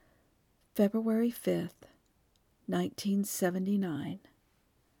February 5th, 1979,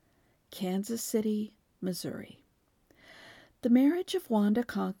 Kansas City, Missouri. The marriage of Wanda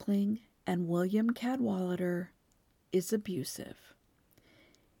Conkling and William Cadwallader is abusive.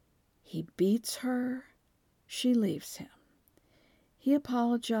 He beats her, she leaves him. He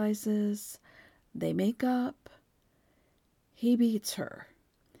apologizes, they make up, he beats her,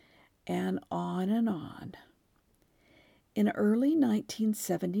 and on and on. In early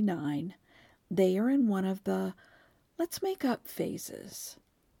 1979, they are in one of the let's make up phases.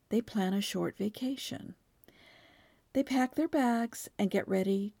 They plan a short vacation. They pack their bags and get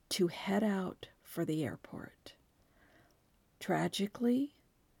ready to head out for the airport. Tragically,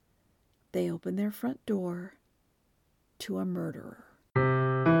 they open their front door to a murderer.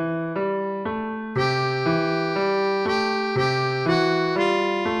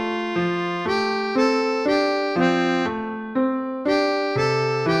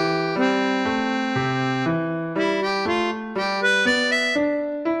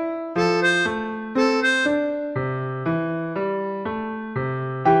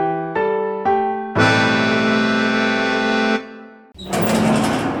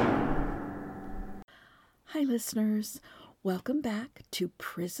 Hi, listeners. Welcome back to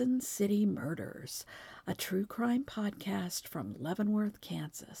Prison City Murders, a true crime podcast from Leavenworth,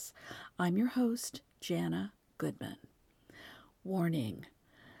 Kansas. I'm your host, Jana Goodman. Warning: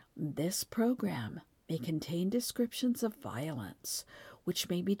 this program may contain descriptions of violence, which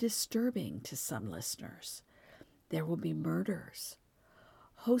may be disturbing to some listeners. There will be murders.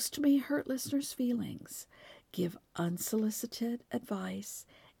 Host may hurt listeners' feelings, give unsolicited advice,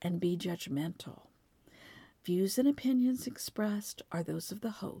 and be judgmental. Views and opinions expressed are those of the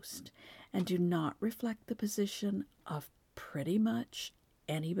host and do not reflect the position of pretty much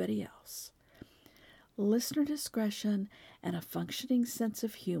anybody else. Listener discretion and a functioning sense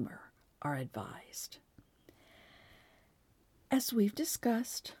of humor are advised. As we've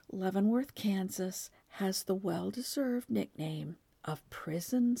discussed, Leavenworth, Kansas has the well-deserved nickname of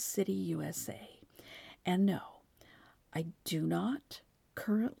Prison City, USA. And no, I do not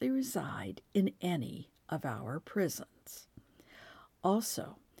currently reside in any of our prisons.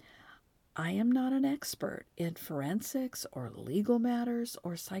 Also, I am not an expert in forensics or legal matters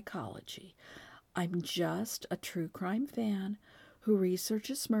or psychology. I'm just a true crime fan who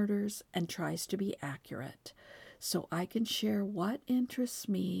researches murders and tries to be accurate so I can share what interests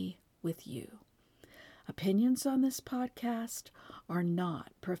me with you. Opinions on this podcast are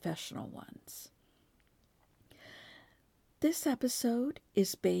not professional ones. This episode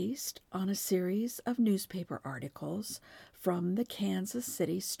is based on a series of newspaper articles from the Kansas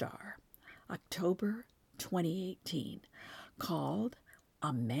City Star, October 2018, called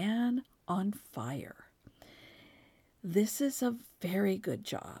A Man on Fire. This is a very good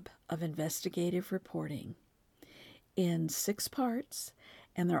job of investigative reporting in 6 parts,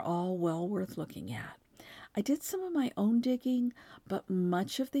 and they're all well worth looking at. I did some of my own digging, but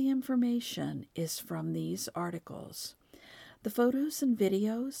much of the information is from these articles. The photos and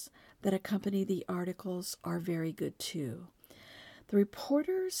videos that accompany the articles are very good too. The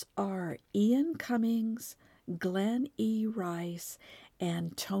reporters are Ian Cummings, Glenn E. Rice,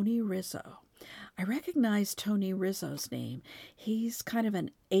 and Tony Rizzo. I recognize Tony Rizzo's name. He's kind of an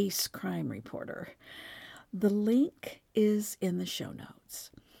ace crime reporter. The link is in the show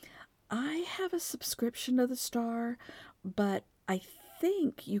notes. I have a subscription to the Star, but I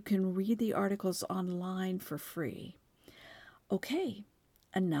think you can read the articles online for free. Okay,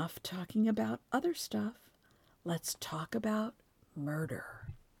 enough talking about other stuff. Let's talk about murder.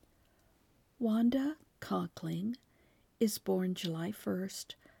 Wanda Conkling is born July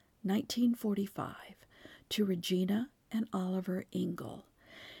 1st, 1945, to Regina and Oliver Engel.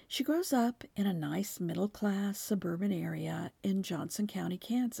 She grows up in a nice middle-class suburban area in Johnson County,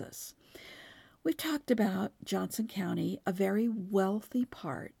 Kansas. We've talked about Johnson County, a very wealthy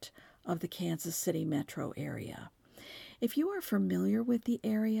part of the Kansas City metro area. If you are familiar with the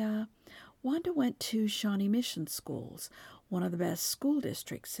area, Wanda went to Shawnee Mission Schools, one of the best school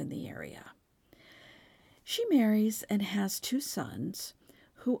districts in the area. She marries and has 2 sons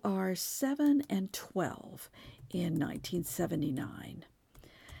who are 7 and 12 in 1979.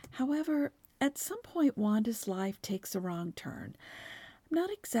 However, at some point, Wanda's life takes a wrong turn. I'm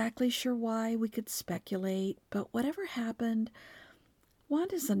not exactly sure why. We could speculate, but whatever happened,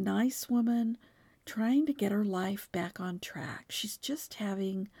 Wanda's a nice woman trying to get her life back on track. She's just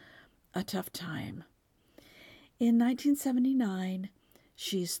having a tough time. In 1979,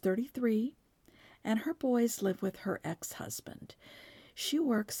 she's 33, and her boys live with her ex-husband. She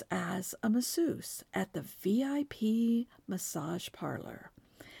works as a masseuse at the VIP massage parlor.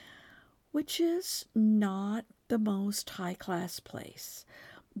 which is not the most high-class place,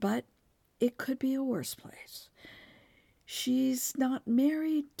 but it could be a worse place. She's not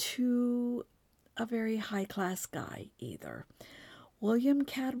married to a very high-class guy either. William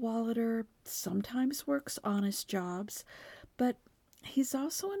Cadwallader sometimes works honest jobs, but he's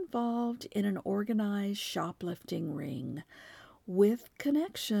also involved in an organized shoplifting ring with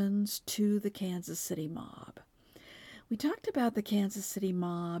connections to the Kansas City mob. We talked about the Kansas City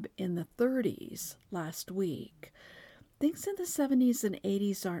mob in the 30s last week. Things in the 70s and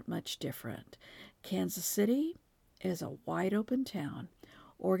 80s aren't much different. Kansas City is a wide open town.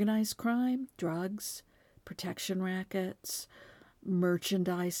 Organized crime, drugs, protection rackets,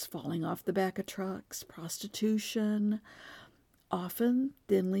 merchandise falling off the back of trucks, prostitution, often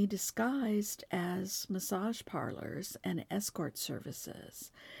thinly disguised as massage parlors and escort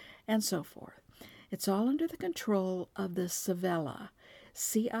services, and so forth. It's all under the control of the Civella,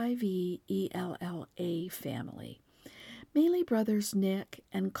 Civella family, mainly brothers Nick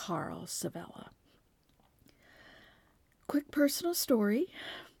and Carl Civella. Quick personal story.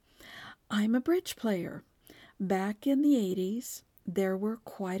 I'm a bridge player. Back in the 80s, there were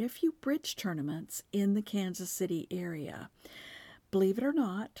quite a few bridge tournaments in the Kansas City area. Believe it or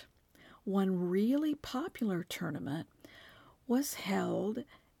not, one really popular tournament was held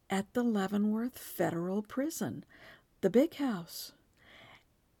at the Leavenworth Federal Prison, the big house,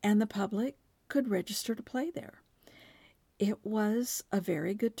 and the public could register to play there. It was a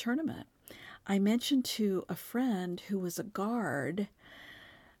very good tournament. I mentioned to a friend who was a guard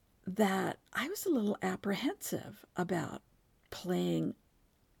that I was a little apprehensive about playing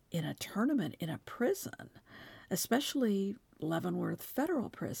in a tournament in a prison, especially Leavenworth Federal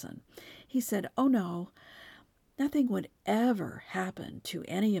Prison. He said, "Oh no, nothing would ever happen to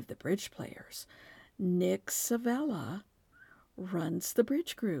any of the bridge players. Nick Civella runs the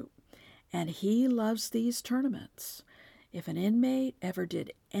bridge group, and he loves these tournaments. If an inmate ever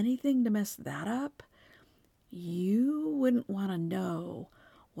did anything to mess that up, you wouldn't want to know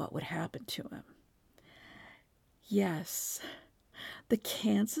what would happen to him." Yes, the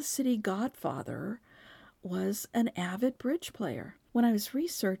Kansas City Godfather was an avid bridge player. When I was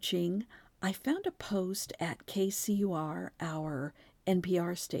researching, I found a post at KCUR, our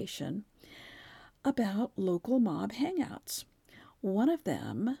NPR station, about local mob hangouts. One of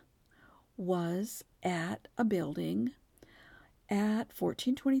them was at a building at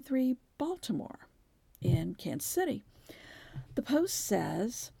 1423 Baltimore in Kansas City. The post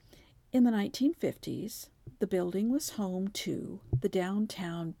says, in the 1950s, the building was home to the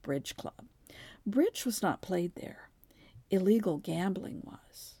Downtown Bridge Club. Bridge was not played there. Illegal gambling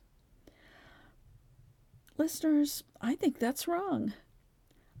was. Listeners, I think that's wrong.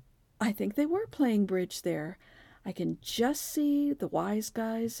 I think they were playing bridge there. I can just see the wise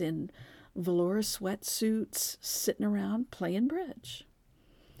guys in velour sweatsuits sitting around playing bridge.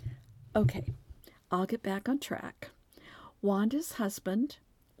 Okay, I'll get back on track. Wanda's husband,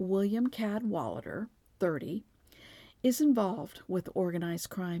 William Cadwallader, 30, is involved with organized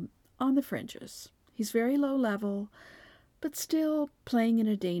crime on the fringes. He's very low level, but still playing in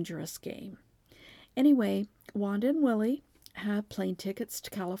a dangerous game. Anyway, Wanda and Willie have plane tickets to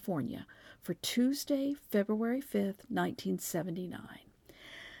California for Tuesday, February 5th, 1979.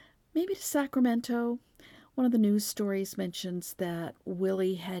 Maybe to Sacramento. One of the news stories mentions that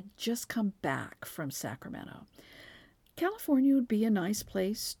Willie had just come back from Sacramento. California would be a nice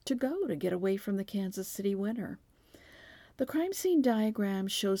place to go to get away from the Kansas City winter. The crime scene diagram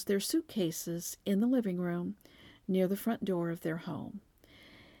shows their suitcases in the living room near the front door of their home.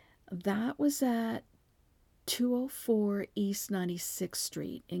 That was at 204 East 96th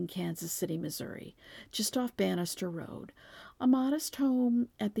Street in Kansas City, Missouri, just off Bannister Road, a modest home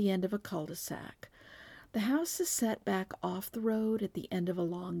at the end of a cul-de-sac. The house is set back off the road at the end of a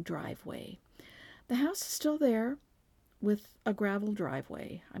long driveway. The house is still there with a gravel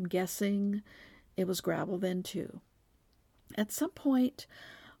driveway. I'm guessing it was gravel then too. At some point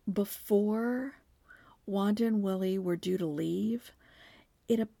before Wanda and Willie were due to leave,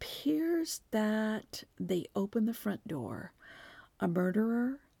 it appears that they opened the front door. A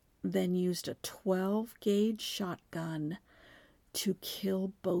murderer then used a 12-gauge shotgun to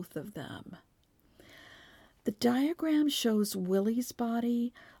kill both of them. The diagram shows Willie's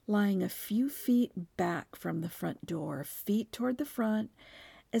body lying a few feet back from the front door, feet toward the front,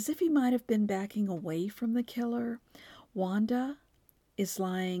 as if he might have been backing away from the killer. Wanda is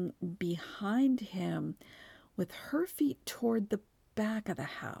lying behind him with her feet toward the back of the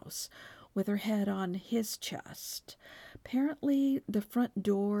house, with her head on his chest. Apparently, the front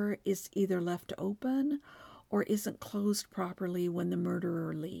door is either left open or isn't closed properly when the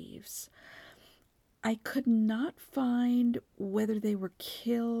murderer leaves. I could not find whether they were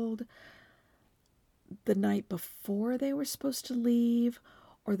killed the night before they were supposed to leave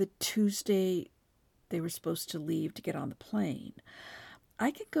or the Tuesday they were supposed to leave to get on the plane.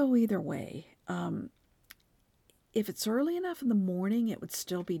 I could go either way. If it's early enough in the morning, it would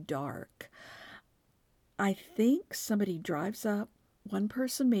still be dark. I think somebody drives up, one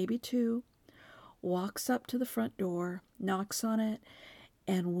person, maybe two, walks up to the front door, knocks on it,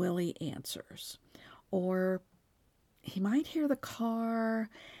 and Willie answers. Or he might hear the car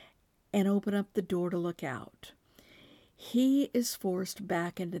and open up the door to look out. He is forced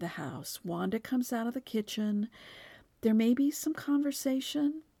back into the house. Wanda comes out of the kitchen. There may be some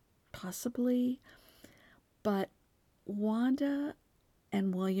conversation, possibly, but Wanda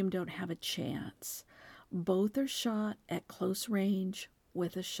and William don't have a chance. Both are shot at close range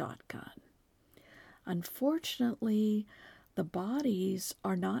with a shotgun. Unfortunately, the bodies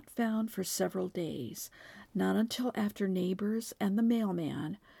are not found for several days, not until after neighbors and the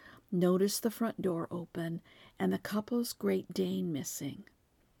mailman noticed the front door open and the couple's Great Dane missing.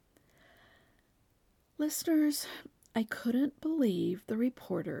 Listeners, I couldn't believe the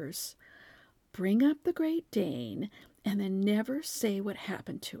reporters bring up the Great Dane and then never say what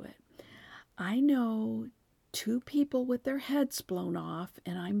happened to it. I know two people with their heads blown off,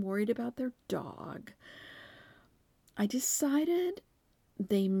 and I'm worried about their dog. I decided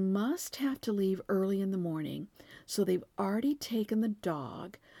they must have to leave early in the morning, so they've already taken the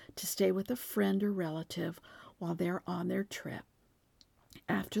dog to stay with a friend or relative while they're on their trip.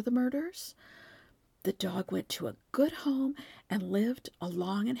 After the murders, the dog went to a good home and lived a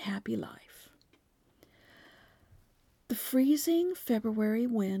long and happy life. The freezing February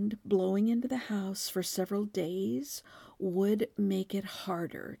wind blowing into the house for several days would make it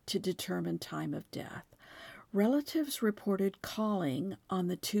harder to determine time of death. Relatives reported calling on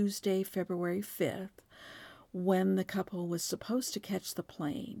the Tuesday, February 5th, when the couple was supposed to catch the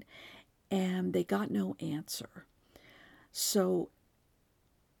plane, and they got no answer. So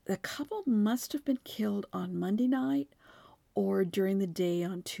the couple must have been killed on Monday night or during the day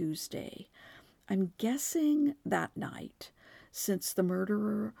on Tuesday. I'm guessing that night, since the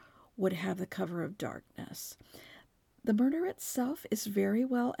murderer would have the cover of darkness. The murder itself is very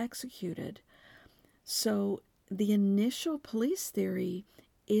well executed, so the initial police theory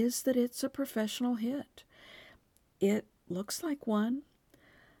is that it's a professional hit. It looks like one.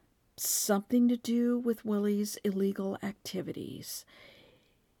 Something to do with Willie's illegal activities.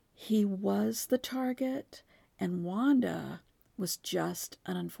 He was the target, and Wanda was just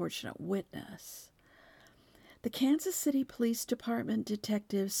an unfortunate witness. The Kansas City Police Department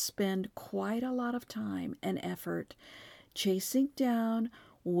detectives spend quite a lot of time and effort chasing down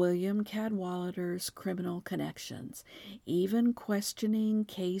William Cadwallader's criminal connections, even questioning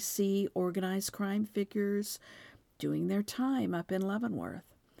KC organized crime figures doing their time up in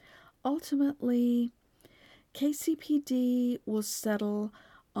Leavenworth. Ultimately, KCPD will settle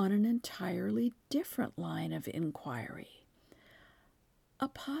on an entirely different line of inquiry. A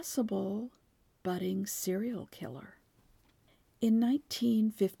possible budding serial killer. In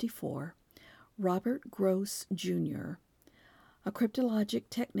 1954, Robert Gross, Jr., a cryptologic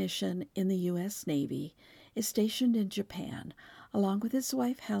technician in the U.S. Navy, is stationed in Japan, along with his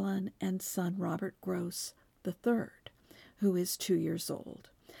wife Helen and son Robert Gross III, who is 2 years old.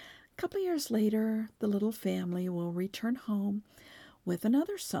 A couple years later, the little family will return home with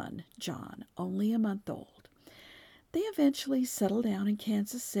another son, John, only a month old. They eventually settle down in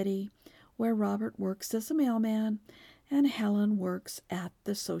Kansas City, where Robert works as a mailman and Helen works at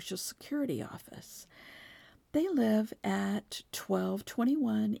the Social Security office. They live at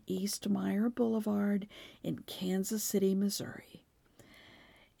 1221 East Meyer Boulevard in Kansas City, Missouri.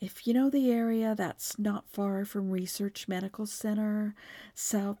 If you know the area, that's not far from Research Medical Center,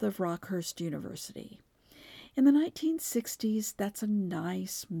 south of Rockhurst University. In the 1960s, that's a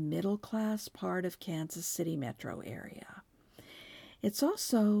nice middle-class part of Kansas City metro area. It's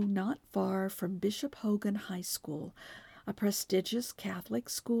also not far from Bishop Hogan High School, a prestigious Catholic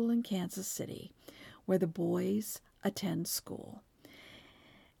school in Kansas City, where the boys attend school.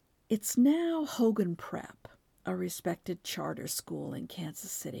 It's now Hogan Prep, a respected charter school in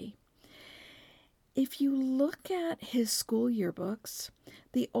Kansas City. If you look at his school yearbooks,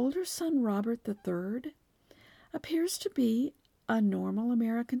 the older son, Robert III, appears to be a normal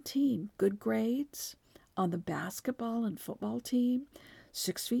American teen. Good grades on the basketball and football team,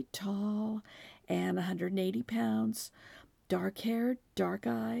 6 feet tall and 180 pounds, dark-haired,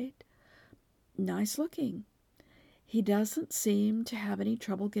 dark-eyed, nice looking. He doesn't seem to have any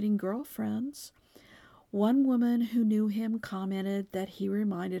trouble getting girlfriends. One woman who knew him commented that he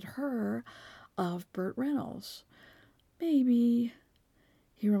reminded her of Burt Reynolds. Maybe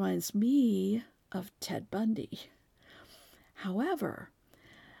he reminds me of Ted Bundy. However,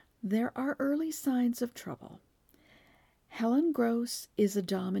 there are early signs of trouble. Helen Gross is a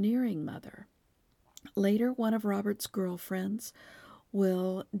domineering mother. Later, one of Robert's girlfriends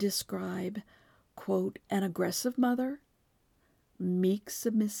will describe, quote, an aggressive mother, meek,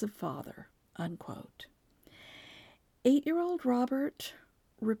 submissive father, unquote. 8-year-old Robert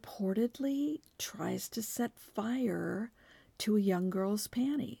reportedly tries to set fire to a young girl's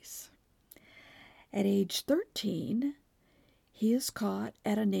panties. At age 13, he is caught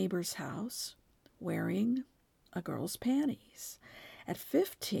at a neighbor's house wearing a girl's panties. At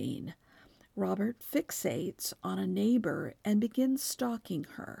 15, Robert fixates on a neighbor and begins stalking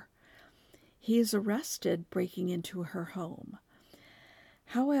her. He is arrested breaking into her home.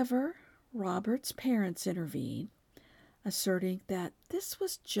 However, Robert's parents intervene, asserting that this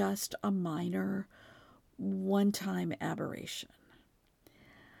was just a minor, one-time aberration.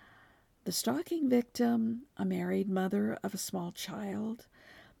 The stalking victim, a married mother of a small child,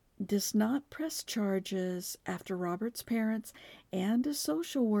 does not press charges after Robert's parents and a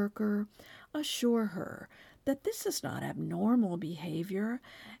social worker assure her that this is not abnormal behavior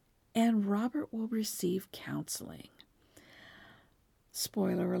and Robert will receive counseling.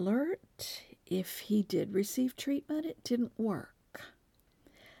 Spoiler alert, if he did receive treatment, it didn't work.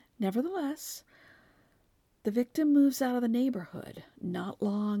 Nevertheless, the victim moves out of the neighborhood not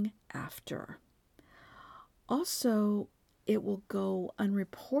long after. Also, it will go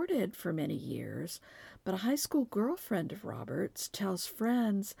unreported for many years, but a high school girlfriend of Robert's tells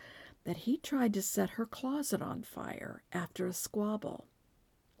friends that he tried to set her closet on fire after a squabble.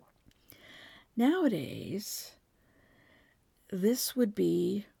 Nowadays, this would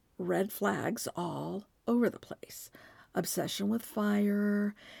be red flags all over the place. Obsession with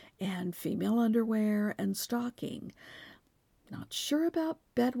fire and female underwear and stalking. Not sure about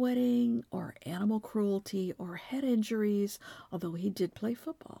bedwetting or animal cruelty or head injuries, although he did play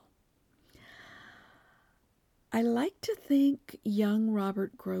football. I like to think young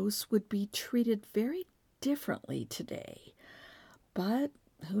Robert Gross would be treated very differently today, but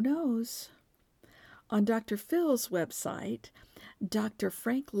who knows? On Dr. Phil's website, Dr.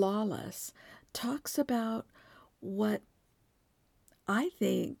 Frank Lawless talks about what I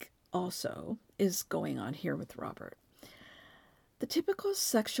think also is going on here with Robert. The typical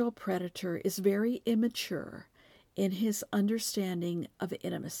sexual predator is very immature in his understanding of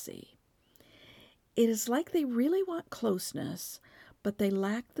intimacy. It is like they really want closeness, but they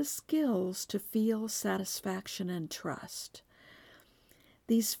lack the skills to feel satisfaction and trust.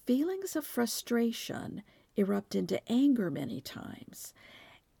 These feelings of frustration erupt into anger many times,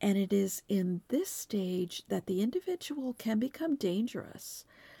 and it is in this stage that the individual can become dangerous.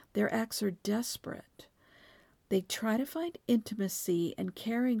 Their acts are desperate. They try to find intimacy and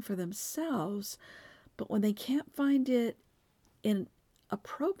caring for themselves, but when they can't find it in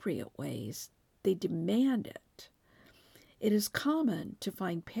appropriate ways, they demand it. It is common to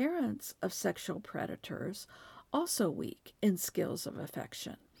find parents of sexual predators also weak in skills of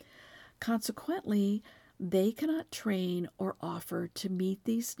affection. Consequently, they cannot train or offer to meet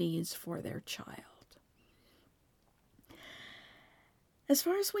these needs for their child. As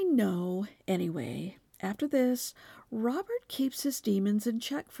far as we know, anyway, after this, Robert keeps his demons in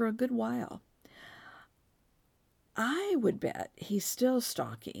check for a good while. I would bet he's still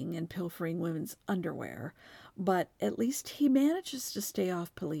stalking and pilfering women's underwear, but at least he manages to stay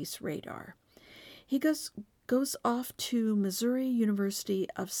off police radar. He goes off to Missouri University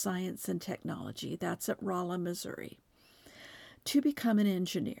of Science and Technology, that's at Rolla, Missouri, to become an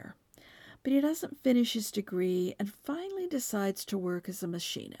engineer. But he doesn't finish his degree and finally decides to work as a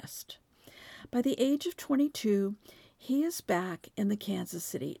machinist. By the age of 22, he is back in the Kansas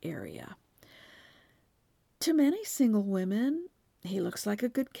City area. To many single women, he looks like a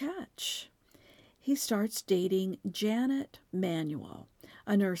good catch. He starts dating Janet Manuel,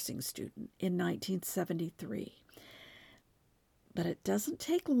 a nursing student, in 1973. But it doesn't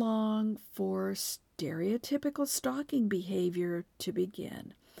take long for stereotypical stalking behavior to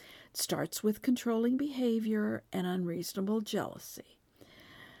begin. It starts with controlling behavior and unreasonable jealousy.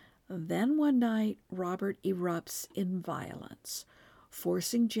 Then one night, Robert erupts in violence,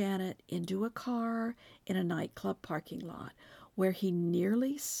 forcing Janet into a car in a nightclub parking lot where he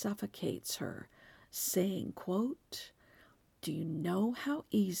nearly suffocates her, saying, quote, "Do you know how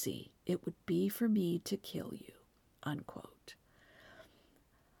easy it would be for me to kill you?" Unquote.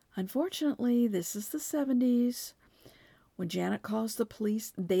 Unfortunately, this is the 70s. When Janet calls the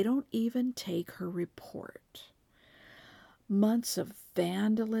police, they don't even take her report. Months of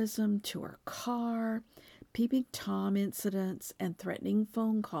vandalism to her car, peeping Tom incidents, and threatening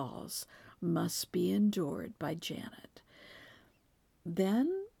phone calls must be endured by Janet.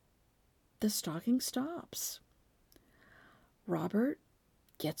 Then the stalking stops. Robert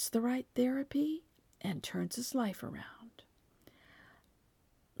gets the right therapy and turns his life around.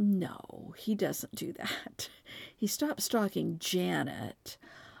 No, he doesn't do that. He stops stalking Janet,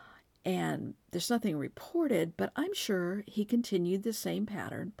 and there's nothing reported, but I'm sure he continued the same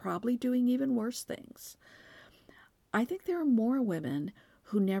pattern, probably doing even worse things. I think there are more women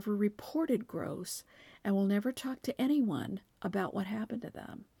who never reported Gross and will never talk to anyone about what happened to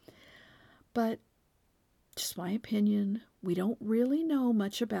them. But just my opinion, we don't really know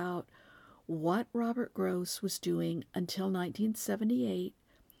much about what Robert Gross was doing until 1978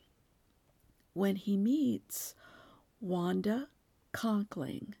 when he meets Wanda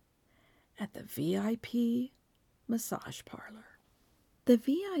Conkling at the VIP massage parlor. The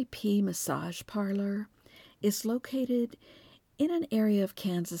VIP massage parlor is located in an area of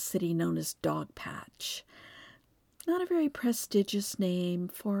Kansas City known as Dogpatch. Not a very prestigious name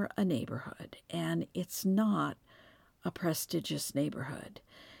for a neighborhood, and it's not a prestigious neighborhood.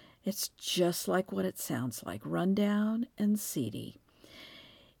 It's just like what it sounds like, rundown and seedy.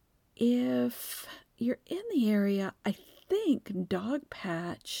 If you're in the area, I think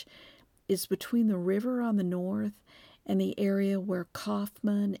Dogpatch is between the river on the north and the area where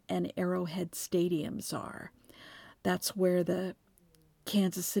Kauffman and Arrowhead stadiums are. That's where the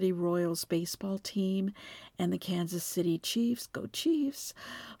Kansas City Royals baseball team and the Kansas City Chiefs, go Chiefs,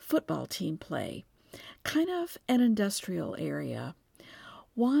 football team play. Kind of an industrial area.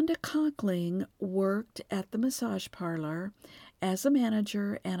 Wanda Conkling worked at the massage parlor as a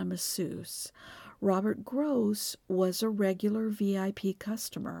manager and a masseuse. Robert Gross was a regular VIP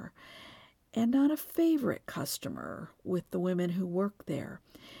customer and not a favorite customer with the women who worked there.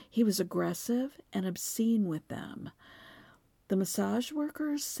 He was aggressive and obscene with them. The massage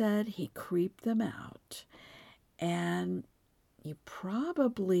workers said he creeped them out, and you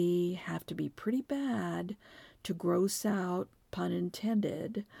probably have to be pretty bad to gross out, pun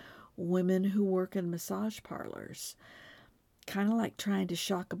intended, women who work in massage parlors. Kind of like trying to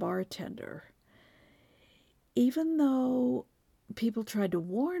shock a bartender. Even though people tried to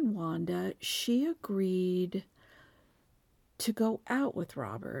warn Wanda, she agreed to go out with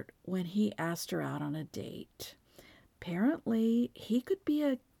Robert when he asked her out on a date. Apparently, he could be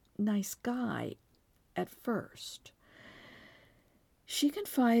a nice guy at first. She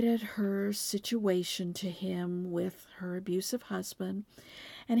confided her situation to him with her abusive husband,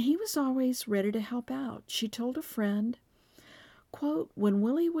 and he was always ready to help out. She told a friend, quote, "When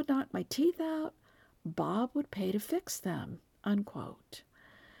Willie would knock my teeth out, Bob would pay to fix them," unquote.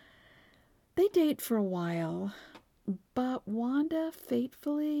 They date for a while, but Wanda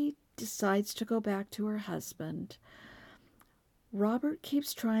fatefully decides to go back to her husband. Robert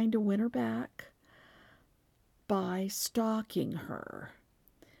keeps trying to win her back by stalking her.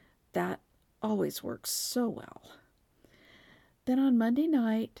 That always works so well. Then on Monday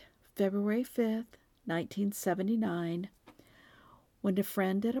night, February 5th, 1979, when a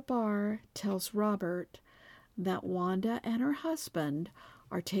friend at a bar tells Robert that Wanda and her husband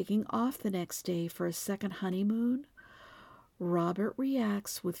are taking off the next day for a second honeymoon, Robert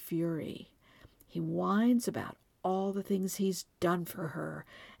reacts with fury. He whines about all the things he's done for her,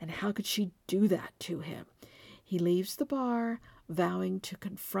 and how could she do that to him? He leaves the bar, vowing to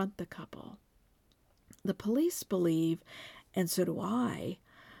confront the couple. The police believe, and so do I,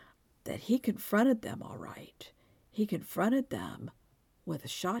 that he confronted them all right. He confronted them with a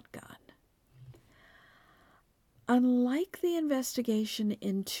shotgun. Unlike the investigation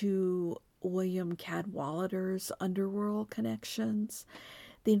into William Cadwallader's underworld connections,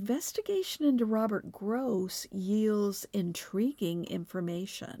 the investigation into Robert Gross yields intriguing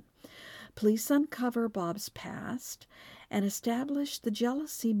information. Police uncover Bob's past and establish the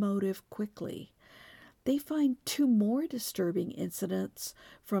jealousy motive quickly. They find two more disturbing incidents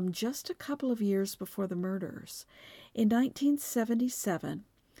from just a couple of years before the murders. In 1977,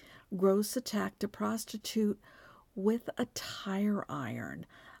 Gross attacked a prostitute with a tire iron,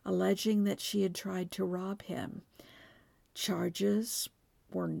 alleging that she had tried to rob him. Charges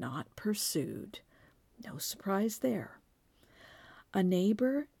were not pursued. No surprise there. A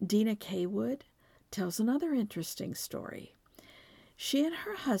neighbor, Dina Kaywood, tells another interesting story. She and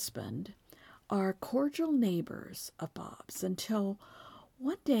her husband are cordial neighbors of Bob's until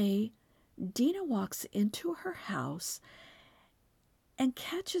one day Dina walks into her house and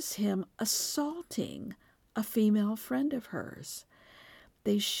catches him assaulting a female friend of hers.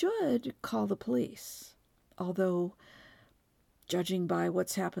 They should call the police, although Judging by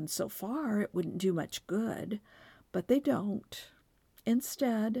what's happened so far, it wouldn't do much good, but they don't.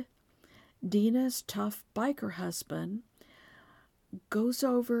 Instead, Dina's tough biker husband goes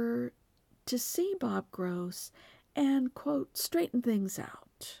over to see Bob Gross and, quote, straighten things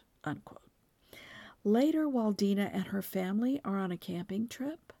out, unquote. Later, while Dina and her family are on a camping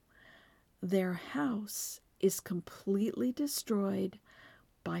trip, their house is completely destroyed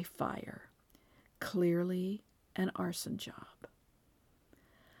by fire. Clearly an arson job.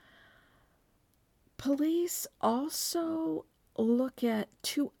 Police also look at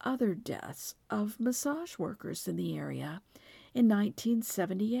 2 other deaths of massage workers in the area in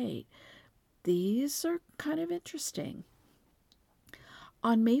 1978. These are kind of interesting.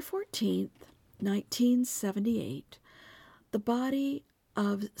 On May 14th, 1978, the body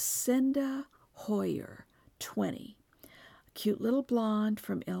of Cinda Hoyer, 20, a cute little blonde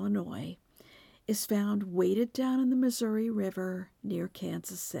from Illinois, is found weighted down in the Missouri River near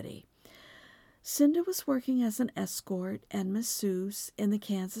Kansas City. Cinda was working as an escort and masseuse in the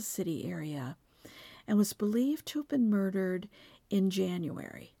Kansas City area and was believed to have been murdered in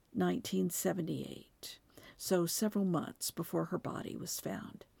January 1978, so several months before her body was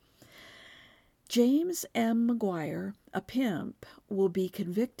found. James M. McGuire, a pimp, will be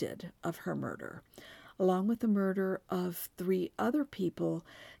convicted of her murder, along with the murder of 3 other people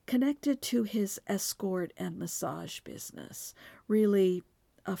connected to his escort and massage business. Really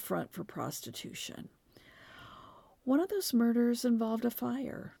a front for prostitution. One of those murders involved a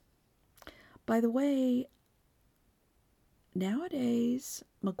fire. By the way, nowadays,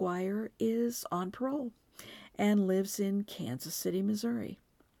 McGuire is on parole and lives in Kansas City, Missouri.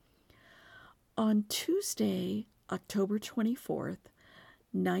 On Tuesday, October 24th,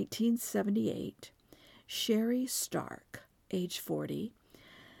 1978, Sherry Stark, age 40,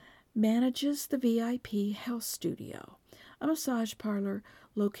 manages the VIP Health Studio, a massage parlor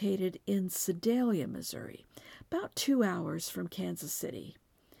located in Sedalia, Missouri, about 2 hours from Kansas City.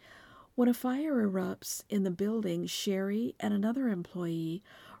 When a fire erupts in the building, Sherry and another employee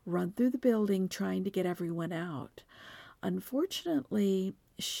run through the building trying to get everyone out. Unfortunately,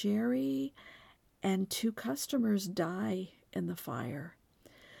 Sherry and 2 customers die in the fire.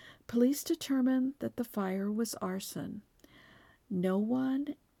 Police determined that the fire was arson. No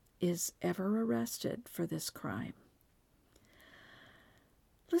one is ever arrested for this crime.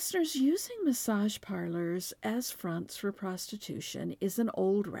 Listeners, using massage parlors as fronts for prostitution is an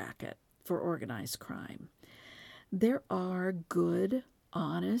old racket for organized crime. There are good,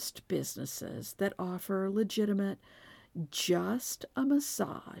 honest businesses that offer legitimate, just a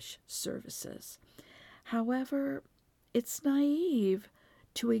massage services. However, it's naive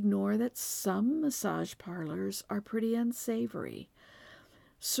to ignore that some massage parlors are pretty unsavory.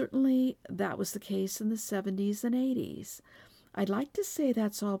 Certainly, that was the case in the 70s and 80s. I'd like to say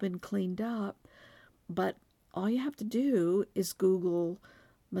that's all been cleaned up, but all you have to do is Google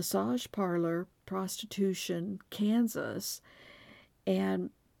massage parlor prostitution Kansas,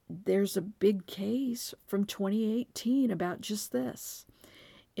 and there's a big case from 2018 about just this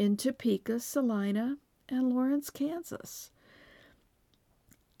in Topeka, Salina, and Lawrence, Kansas.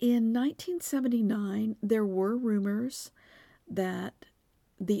 In 1979, there were rumors that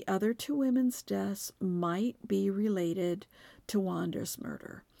the other 2 women's deaths might be related to Wanda's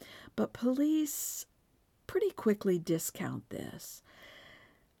murder, but police pretty quickly discount this.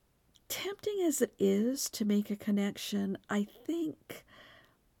 Tempting as it is to make a connection, I think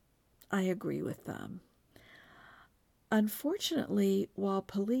I agree with them. Unfortunately, while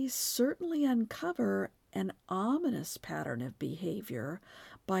police certainly uncover an ominous pattern of behavior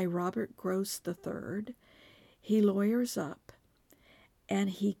by Robert Gross III, he lawyers up, and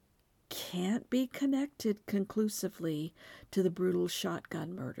he can't be connected conclusively to the brutal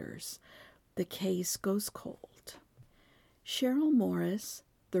shotgun murders. The case goes cold. Cheryl Morris,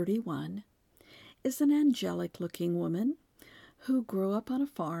 31, is an angelic-looking woman who grew up on a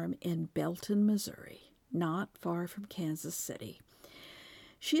farm in Belton, Missouri, not far from Kansas City.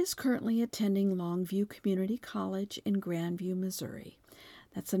 She is currently attending Longview Community College in Grandview, Missouri.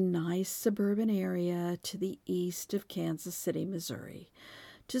 That's a nice suburban area to the east of Kansas City, Missouri.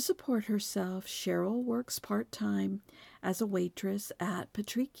 To support herself, Cheryl works part-time as a waitress at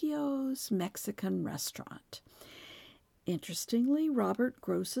Patricio's Mexican restaurant. Interestingly, Robert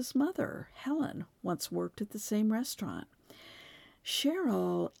Gross's mother, Helen, once worked at the same restaurant.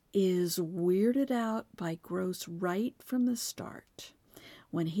 Cheryl is weirded out by Gross right from the start.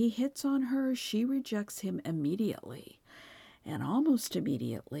 When he hits on her, she rejects him immediately. And almost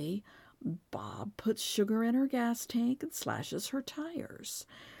immediately, Bob puts sugar in her gas tank and slashes her tires.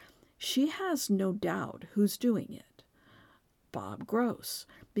 She has no doubt who's doing it. Bob Gross,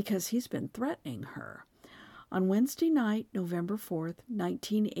 because he's been threatening her. On Wednesday night, November 4th,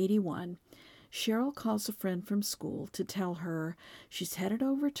 1981, Cheryl calls a friend from school to tell her she's headed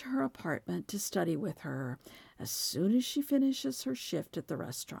over to her apartment to study with her as soon as she finishes her shift at the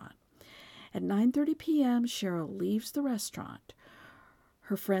restaurant. At 9:30 p.m., Cheryl leaves the restaurant.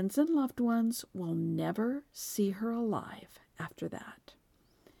 Her friends and loved ones will never see her alive after that.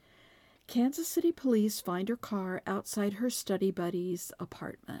 Kansas City police find her car outside her study buddy's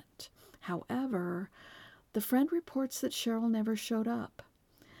apartment. However, the friend reports that Cheryl never showed up.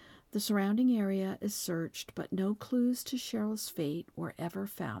 The surrounding area is searched, but no clues to Cheryl's fate were ever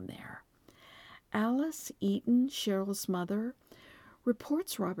found there. Alice Eaton, Cheryl's mother,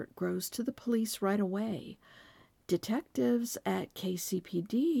 reports Robert Gross to the police right away. Detectives at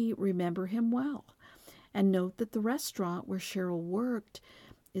KCPD remember him well and note that the restaurant where Cheryl worked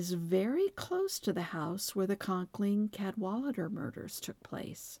is very close to the house where the Conkling Cadwallader murders took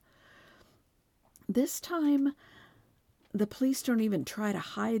place. This time, the police don't even try to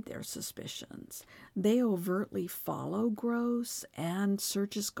hide their suspicions. They overtly follow Gross and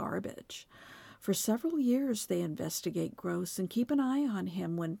search his garbage. For several years, they investigate Gross and keep an eye on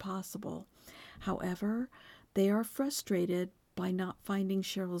him when possible. However, they are frustrated by not finding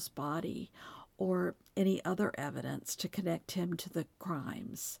Cheryl's body or any other evidence to connect him to the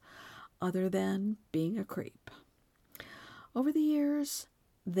crimes, other than being a creep. Over the years,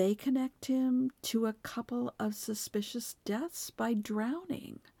 they connect him to a couple of suspicious deaths by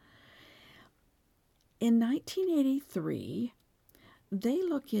drowning. In 1983, they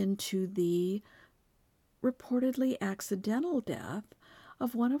look into the reportedly accidental death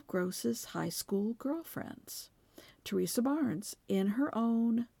of one of Gross's high school girlfriends, Teresa Barnes, in her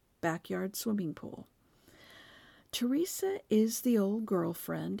own backyard swimming pool. Teresa is the old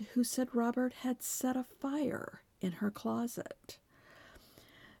girlfriend who said Robert had set a fire in her closet.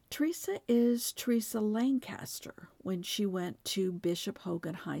 Teresa is Teresa Lancaster when she went to Bishop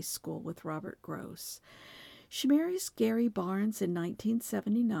Hogan High School with Robert Gross. She marries Gary Barnes in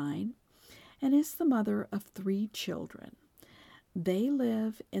 1979 and is the mother of 3 children. They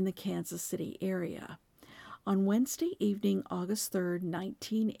live in the Kansas City area. On Wednesday evening, August 3rd,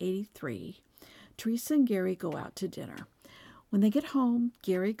 1983, Teresa and Gary go out to dinner. When they get home,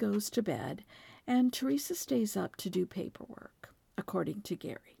 Gary goes to bed, and Teresa stays up to do paperwork, according to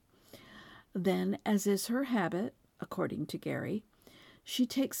Gary. Then, as is her habit, according to Gary, she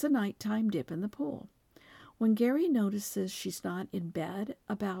takes a nighttime dip in the pool. When Gary notices she's not in bed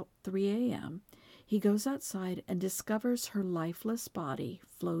about 3 a.m., he goes outside and discovers her lifeless body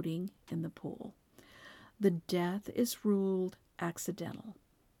floating in the pool. The death is ruled accidental.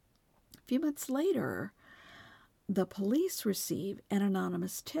 A few months later, the police receive an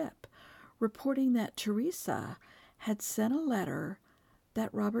anonymous tip reporting that Teresa had sent a letter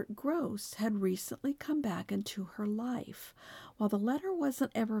that Robert Gross had recently come back into her life. While the letter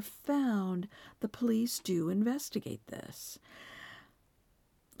wasn't ever found, the police do investigate this.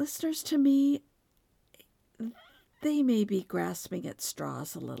 Listeners, to me, they may be grasping at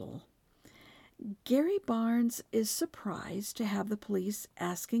straws a little. Gary Barnes is surprised to have the police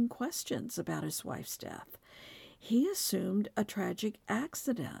asking questions about his wife's death. He assumed a tragic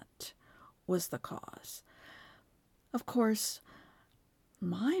accident was the cause. Of course,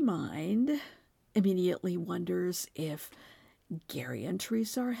 my mind immediately wonders if Gary and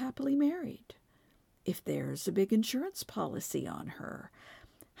Teresa are happily married, if there's a big insurance policy on her.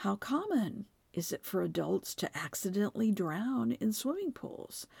 How common is it for adults to accidentally drown in swimming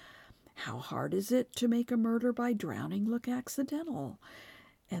pools? How hard is it to make a murder by drowning look accidental?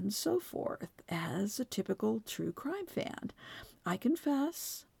 And so forth. As a typical true crime fan, I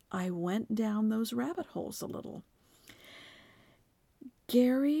confess I went down those rabbit holes a little.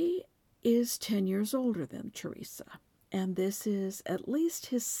 Gary is 10 years older than Teresa, and this is at least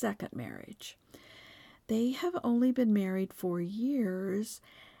his second marriage. They have only been married 4 years,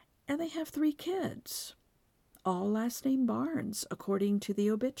 and they have 3 kids, all last name Barnes, according to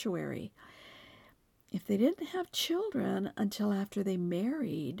the obituary. If they didn't have children until after they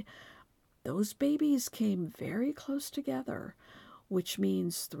married, those babies came very close together, which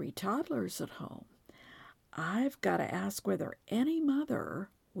means 3 toddlers at home. I've got to ask whether any mother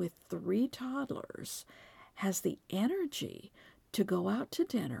with 3 toddlers has the energy to go out to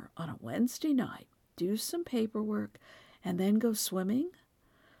dinner on a Wednesday night, do some paperwork, and then go swimming.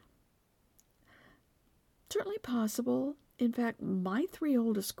 Certainly possible. In fact, my 3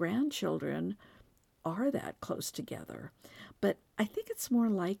 oldest grandchildren are that close together. But I think it's more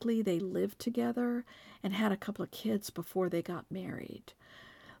likely they lived together and had a couple of kids before they got married.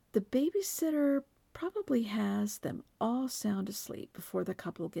 The babysitter probably has them all sound asleep before the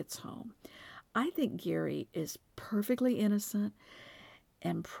couple gets home. I think Gary is perfectly innocent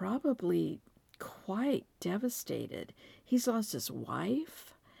and probably quite devastated. He's lost his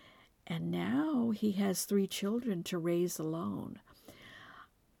wife, and now he has 3 children to raise alone.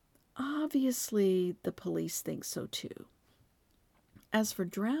 Obviously, the police think so too. As for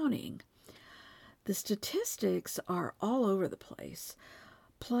drowning, the statistics are all over the place.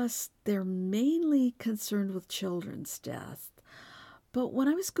 Plus, they're mainly concerned with children's death. But when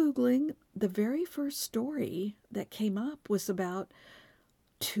I was Googling, the very first story that came up was about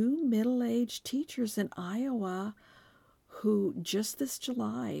 2 middle-aged teachers in Iowa who just this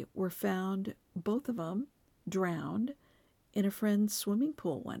July were found, both of them, drowned in a friend's swimming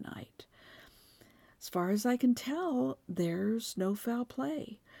pool one night. As far as I can tell, there's no foul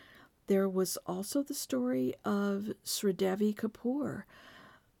play. There was also the story of Sridevi Kapoor,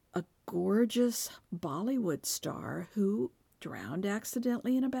 a gorgeous Bollywood star who drowned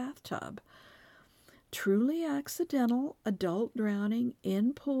accidentally in a bathtub. Truly accidental adult drowning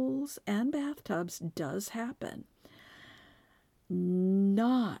in pools and bathtubs does happen.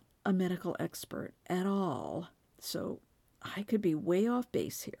 Not a medical expert at all, so I could be way off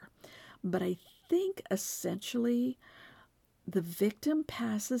base here. But I think essentially the victim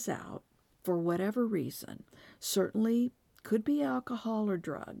passes out for whatever reason. Certainly could be alcohol or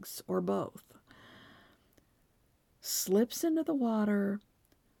drugs or both. Slips into the water,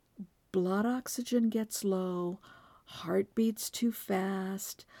 blood oxygen gets low, heart beats too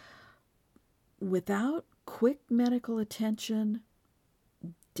fast. Without quick medical attention,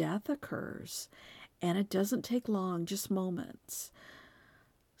 death occurs, and it doesn't take long, just moments.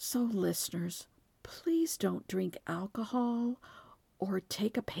 So, listeners, please don't drink alcohol or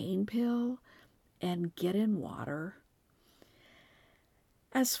take a pain pill and get in water.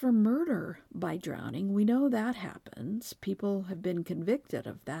 As for murder by drowning, we know that happens. People have been convicted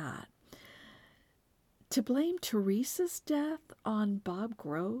of that. To blame Teresa's death on Bob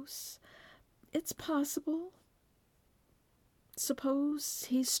Gross, it's possible. Suppose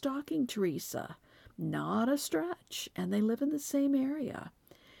he's stalking Teresa. Not a stretch, and they live in the same area.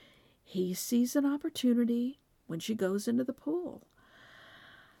 He sees an opportunity when she goes into the pool.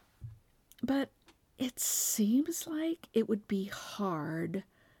 But it seems like it would be hard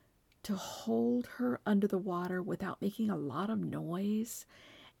to hold her under the water without making a lot of noise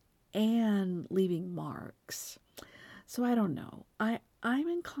and leaving marks. So I don't know. I'm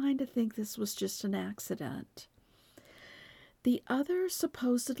inclined to think this was just an accident. The other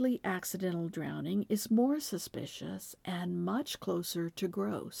supposedly accidental drowning is more suspicious and much closer to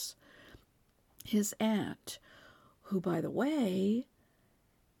Gross. His aunt, who, by the way,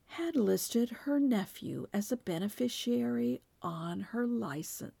 had listed her nephew as a beneficiary on her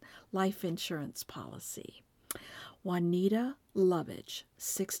life insurance policy. Juanita Lovich,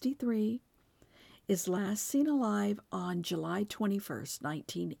 63, is last seen alive on July 21st,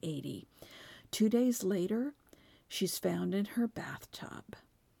 1980. 2 days later, she's found in her bathtub.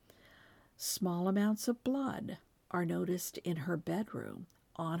 Small amounts of blood are noticed in her bedroom,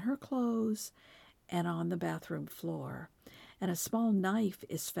 on her clothes, and on the bathroom floor, and a small knife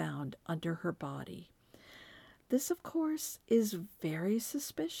is found under her body. This, of course, is very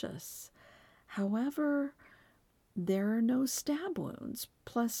suspicious. However, there are no stab wounds.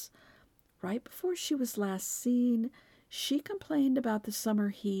 Plus, right before she was last seen, she complained about the summer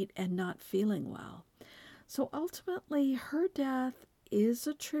heat and not feeling well. So ultimately, her death is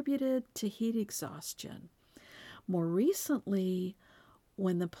attributed to heat exhaustion. More recently,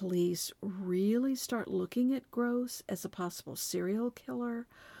 when the police really start looking at Gross as a possible serial killer,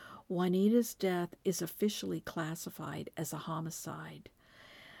 Juanita's death is officially classified as a homicide.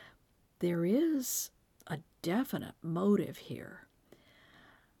 There is a definite motive here,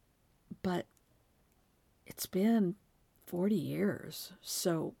 but it's been 40 years,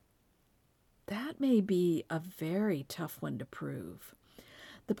 so that may be a very tough one to prove.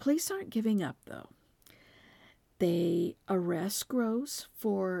 The police aren't giving up, though. They arrest Gross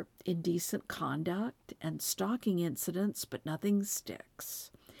for indecent conduct and stalking incidents, but nothing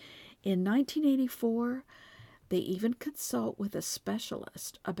sticks. In 1984, they even consult with a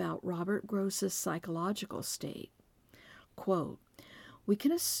specialist about Robert Gross's psychological state. Quote, "We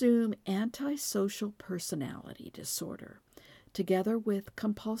can assume antisocial personality disorder, together with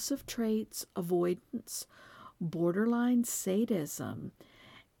compulsive traits, avoidance, borderline sadism,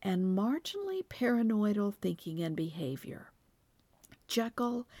 and marginally paranoidal thinking and behavior.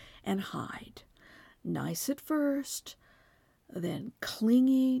 Jekyll and Hyde. Nice at first, then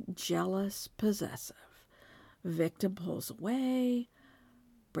clingy, jealous, possessive. Victim pulls away,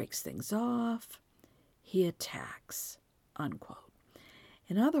 breaks things off, he attacks, unquote.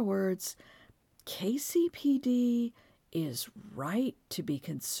 In other words, KCPD is right to be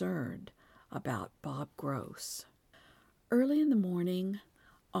concerned about Bob Gross. Early in the morning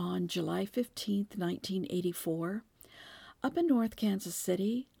on July 15th, 1984, up in North Kansas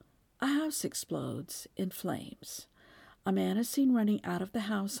City, a house explodes in flames. A man is seen running out of the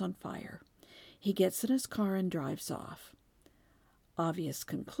house on fire. He gets in his car and drives off. Obvious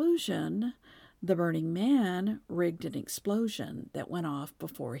conclusion, the burning man rigged an explosion that went off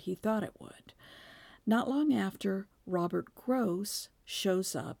before he thought it would. Not long after, Robert Gross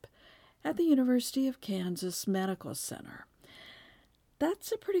shows up at the University of Kansas Medical Center.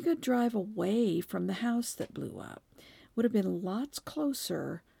 That's a pretty good drive away from the house that blew up. Would have been lots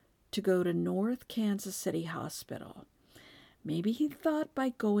closer to go to North Kansas City Hospital. Maybe he thought by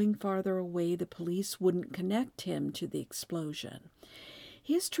going farther away the police wouldn't connect him to the explosion.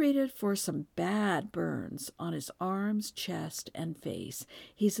 He is treated for some bad burns on his arms, chest, and face.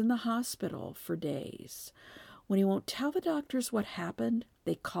 He's in the hospital for days. When he won't tell the doctors what happened,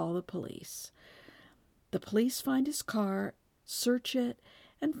 they call the police. The police find his car, search it,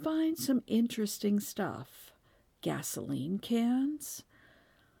 and find some interesting stuff. Gasoline cans,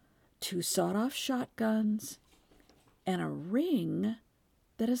 2 sawed-off shotguns, and a ring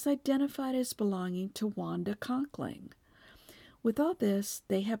that is identified as belonging to Wanda Conkling. With all this,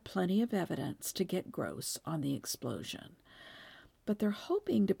 they have plenty of evidence to get Gross on the explosion. But they're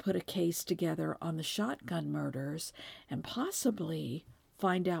hoping to put a case together on the shotgun murders and possibly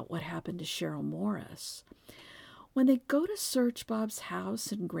find out what happened to Cheryl Morris. When they go to search Bob's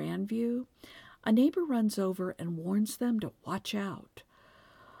house in Grandview, a neighbor runs over and warns them to watch out.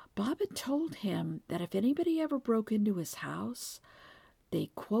 Bob had told him that if anybody ever broke into his house,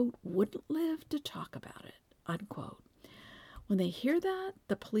 they, quote, wouldn't live to talk about it, unquote. When they hear that,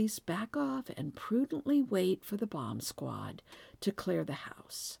 the police back off and prudently wait for the bomb squad to clear the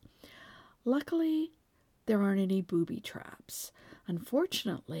house. Luckily, there aren't any booby traps.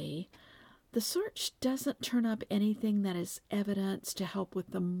 Unfortunately, the search doesn't turn up anything that is evidence to help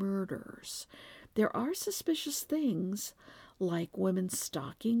with the murders. There are suspicious things like women's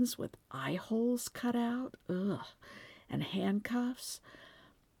stockings with eye holes cut out, and handcuffs,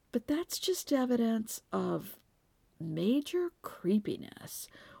 but that's just evidence of major creepiness,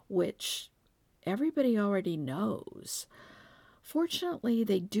 which everybody already knows. Fortunately,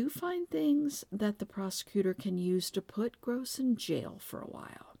 they do find things that the prosecutor can use to put Gross in jail for a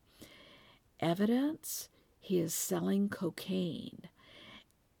while. Evidence he is selling cocaine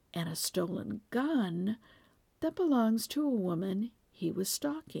and a stolen gun that belongs to a woman he was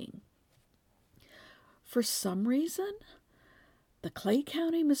stalking. For some reason, the Clay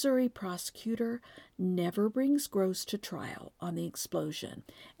County, Missouri prosecutor never brings Gross to trial on the explosion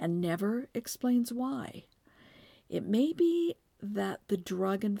and never explains why. It may be that the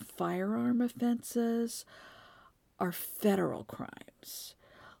drug and firearm offenses are federal crimes.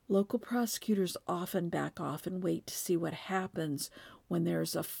 Local prosecutors often back off and wait to see what happens when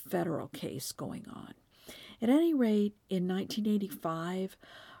there's a federal case going on. At any rate, in 1985,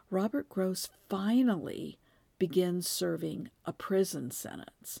 Robert Gross finally begins serving a prison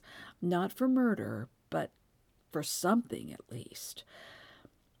sentence, not for murder, but for something at least.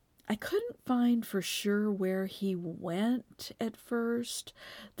 I couldn't find for sure where he went at first.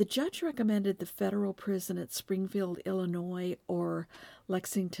 The judge recommended the federal prison at Springfield, Illinois, or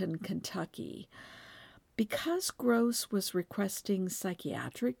Lexington, Kentucky. Because Gross was requesting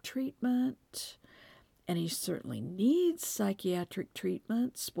psychiatric treatment, and he certainly needs psychiatric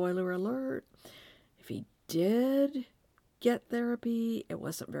treatment, spoiler alert, if he did get therapy, it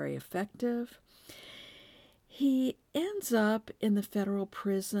wasn't very effective. He ends up in the federal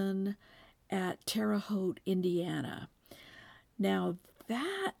prison at Terre Haute, Indiana. Now,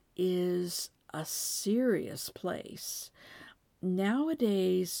 that is a serious place.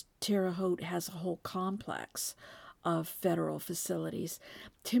 Nowadays, Terre Haute has a whole complex of federal facilities.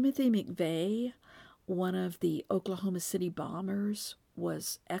 Timothy McVeigh, one of the Oklahoma City bombers,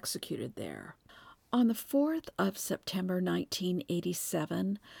 was executed there. On the 4th of September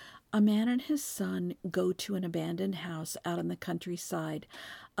 1987, a man and his son go to an abandoned house out in the countryside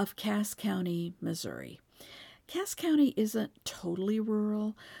of Cass County, Missouri. Cass County isn't totally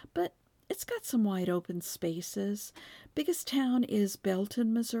rural, but it's got some wide open spaces. Biggest town is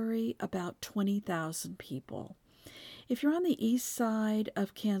Belton, Missouri, about 20,000 people. If you're on the east side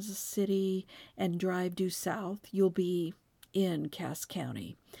of Kansas City and drive due south, you'll be in Cass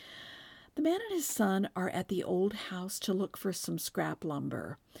County. The man and his son are at the old house to look for some scrap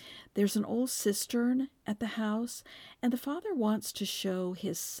lumber. There's an old cistern at the house, and the father wants to show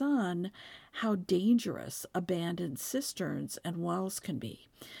his son how dangerous abandoned cisterns and wells can be.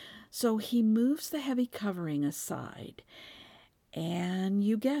 So he moves the heavy covering aside, and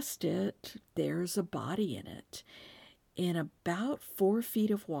you guessed it, there's a body in it, in about 4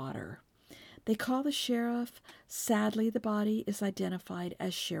 feet of water. They call the sheriff. Sadly, the body is identified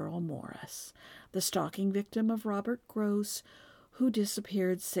as Cheryl Morris, the stalking victim of Robert Gross, who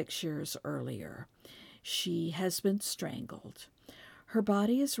disappeared 6 years earlier. She has been strangled. Her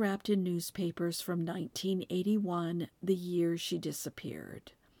body is wrapped in newspapers from 1981, the year she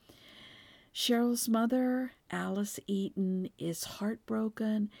disappeared. Cheryl's mother, Alice Eaton, is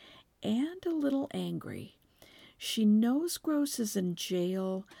heartbroken and a little angry. She knows Gross is in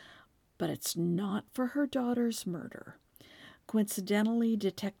jail, but it's not for her daughter's murder. Coincidentally,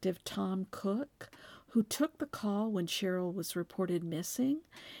 Detective Tom Cook, who took the call when Cheryl was reported missing,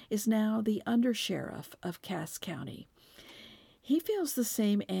 is now the undersheriff of Cass County. He feels the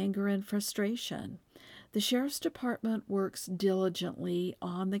same anger and frustration. The sheriff's department works diligently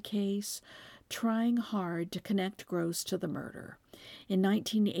on the case, trying hard to connect Gross to the murder. In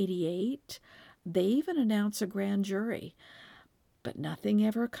 1988, they even announce a grand jury, but nothing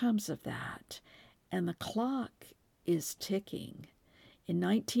ever comes of that, and the clock is ticking. In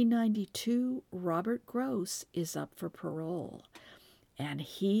 1992, Robert Gross is up for parole, and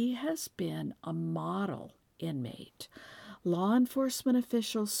he has been a model inmate. Law enforcement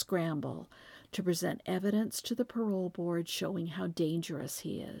officials scramble to present evidence to the parole board showing how dangerous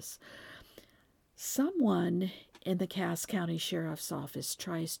he is. Someone in the Cass County Sheriff's Office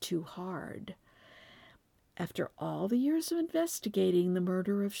tries too hard. After all the years of investigating the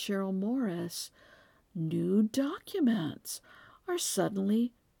murder of Cheryl Morris, new documents are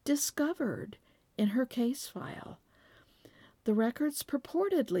suddenly discovered in her case file. The records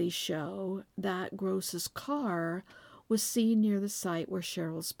purportedly show that Gross's car was seen near the site where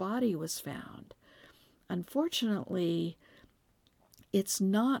Cheryl's body was found. Unfortunately, it's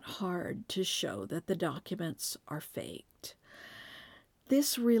not hard to show that the documents are faked.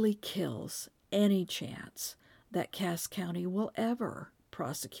 This really kills any chance that Cass County will ever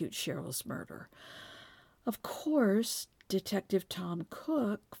prosecute Cheryl's murder. Of course, Detective Tom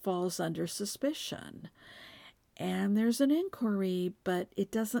Cook falls under suspicion, and there's an inquiry, but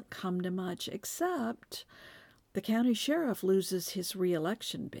it doesn't come to much except the county sheriff loses his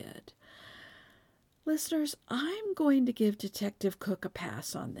re-election bid. Listeners, I'm going to give Detective Cook a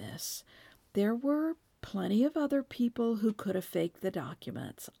pass on this. There were plenty of other people who could have faked the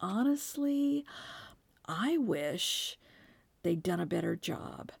documents. Honestly, I wish they'd done a better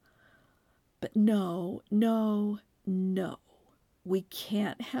job. But no. We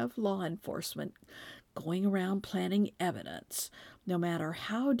can't have law enforcement going around planting evidence, no matter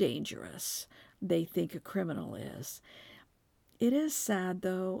how dangerous they think a criminal is. It is sad,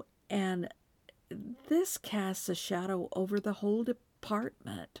 though, and this casts a shadow over the whole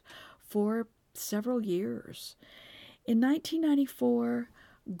department for several years. In 1994,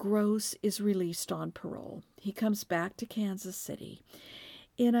 Gross is released on parole. He comes back to Kansas City.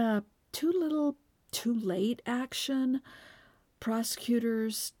 In a too little, too late action,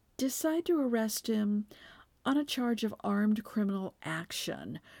 prosecutors decide to arrest him on a charge of armed criminal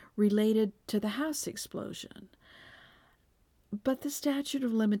action related to the house explosion. But the statute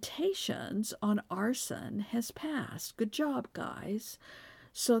of limitations on arson has passed. Good job, guys.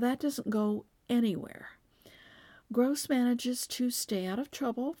 So that doesn't go anywhere. Gross manages to stay out of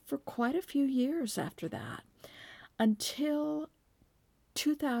trouble for quite a few years after that, until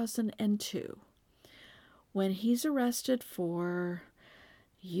 2002, when he's arrested for,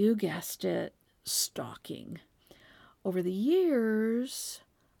 you guessed it, stalking. Over the years,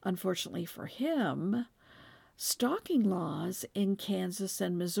 unfortunately for him, stalking laws in Kansas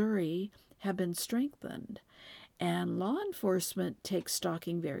and Missouri have been strengthened, and law enforcement takes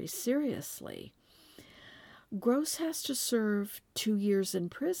stalking very seriously. Gross has to serve 2 years in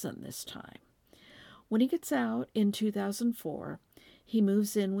prison this time. When he gets out in 2004, he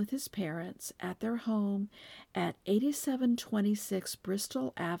moves in with his parents at their home at 8726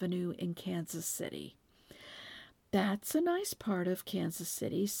 Bristol Avenue in Kansas City. That's a nice part of Kansas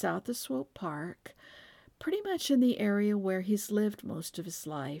City, south of Swope Park, pretty much in the area where he's lived most of his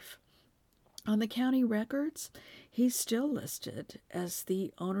life. On the county records, he's still listed as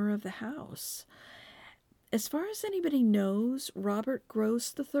the owner of the house. As far as anybody knows, Robert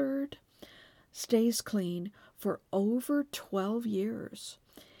Gross III stays clean for over 12 years.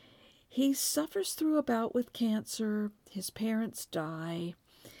 He suffers through a bout with cancer. His parents die.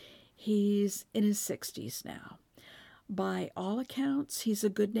 He's in his 60s now. By all accounts, he's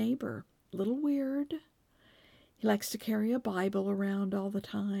a good neighbor. A little weird. He likes to carry a Bible around all the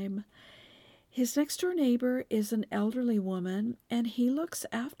time. His next-door neighbor is an elderly woman, and he looks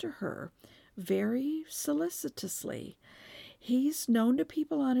after her very solicitously. He's known to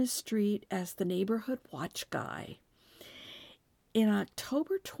people on his street as the neighborhood watch guy. In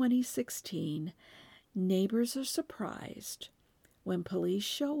October 2016, neighbors are surprised when police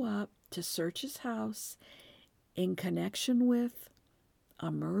show up to search his house in connection with a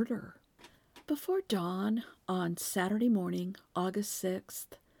murder. Before dawn on Saturday morning, August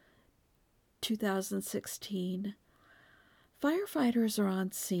 6th, 2016, firefighters are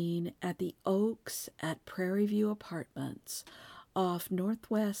on scene at the Oaks at Prairie View Apartments off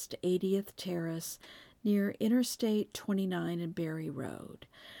Northwest 80th Terrace near Interstate 29 and Berry Road.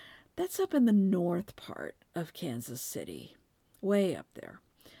 That's up in the north part of Kansas City, way up there.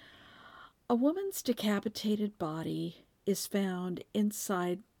 A woman's decapitated body is found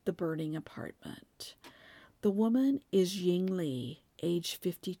inside the burning apartment. The woman is Ying Li, age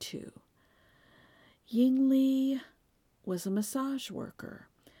 52. Ying Li was a massage worker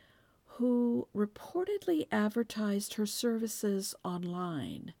who reportedly advertised her services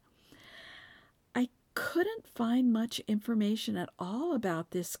online. I couldn't find much information at all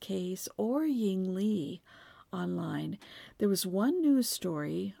about this case or Ying Li online. There was one news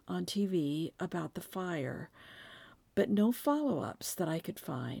story on TV about the fire, but no follow-ups that I could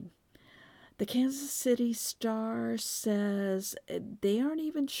find. The Kansas City Star says they aren't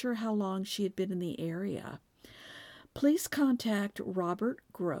even sure how long she had been in the area. Police contact Robert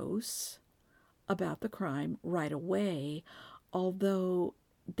Gross about the crime right away, although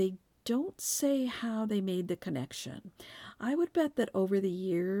they don't say how they made the connection. I would bet that over the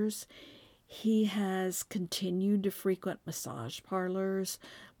years, he has continued to frequent massage parlors,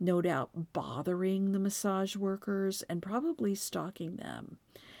 no doubt bothering the massage workers and probably stalking them.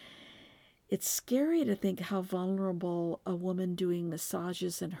 It's scary to think how vulnerable a woman doing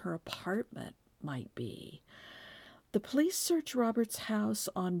massages in her apartment might be. The police search Robert's house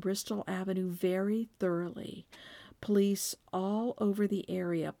on Bristol Avenue very thoroughly. Police all over the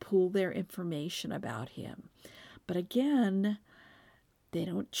area pool their information about him. But again, they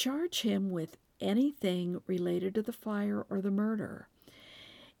don't charge him with anything related to the fire or the murder.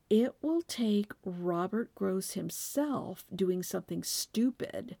 It will take Robert Gross himself doing something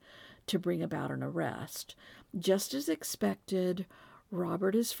stupid to bring about an arrest. Just as expected,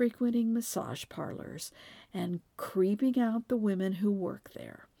 Robert is frequenting massage parlors and creeping out the women who work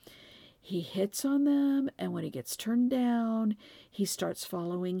there. He hits on them, and when he gets turned down, he starts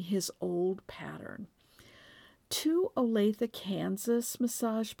following his old pattern. 2 Olathe, Kansas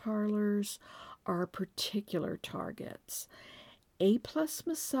massage parlors are particular targets. A+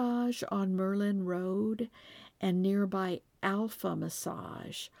 Massage on Merlin Road and nearby Alpha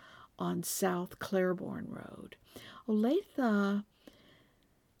Massage on South Claiborne Road. Olathe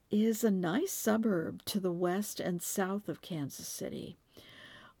is a nice suburb to the west and south of Kansas City.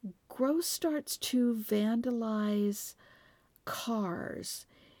 Gross starts to vandalize cars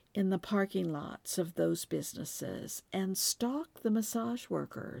in the parking lots of those businesses and stalk the massage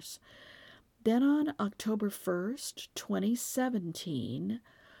workers. Then on October 1st, 2017,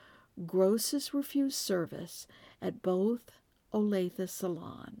 Gross is refused service at both Olathe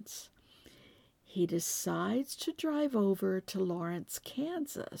salons. He decides to drive over to Lawrence,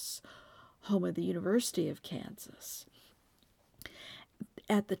 Kansas, home of the University of Kansas.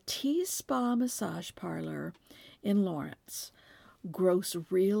 At the T-Spa massage parlor in Lawrence, Gross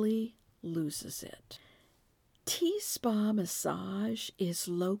really loses it. T-Spa Massage is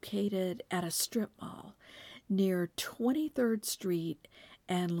located at a strip mall near 23rd Street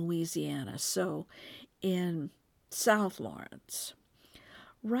and Louisiana, so in South Lawrence,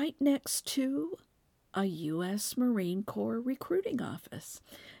 right next to a U.S. Marine Corps recruiting office.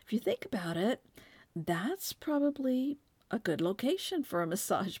 If you think about it, that's probably a good location for a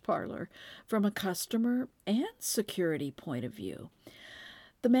massage parlor from a customer and security point of view.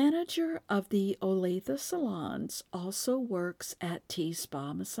 The manager of the Olathe salons also works at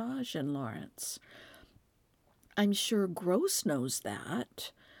T-Spa Massage in Lawrence. I'm sure Gross knows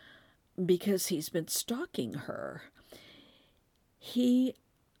that because he's been stalking her. He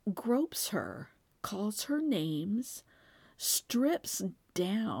gropes her, calls her names, strips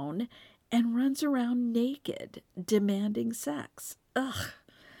down, and runs around naked, demanding sex. Ugh.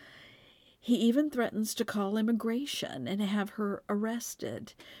 He even threatens to call immigration and have her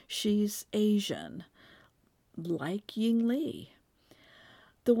arrested. She's Asian, like Ying Li.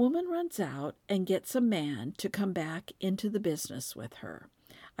 The woman runs out and gets a man to come back into the business with her.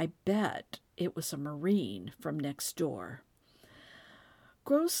 I bet it was a Marine from next door.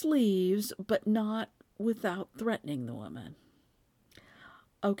 Gross leaves, but not without threatening the woman.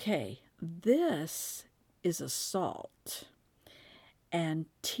 Okay, this is assault. And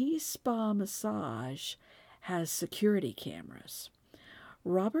T-Spa Massage has security cameras.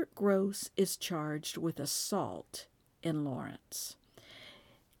 Robert Gross is charged with assault in Lawrence.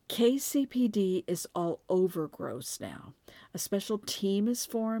 KCPD is all over Gross now. A special team is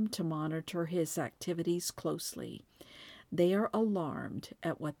formed to monitor his activities closely. They are alarmed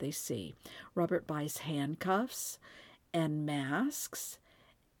at what they see. Robert buys handcuffs and masks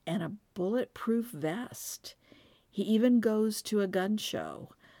and a bulletproof vest. He even goes to a gun show.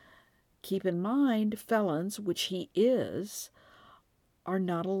 Keep in mind, felons, which he is, are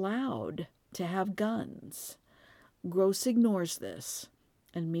not allowed to have guns. Gross ignores this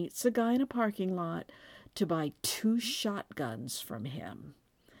and meets a guy in a parking lot to buy 2 shotguns from him.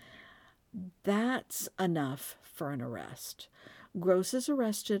 That's enough for an arrest. Gross is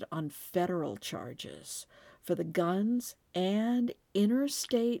arrested on federal charges for the guns and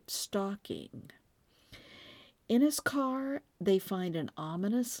interstate stalking. In his car, they find an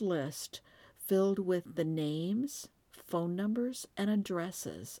ominous list filled with the names, phone numbers, and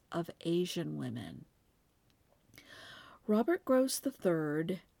addresses of Asian women. Robert Gross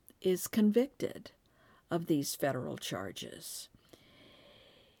III is convicted of these federal charges.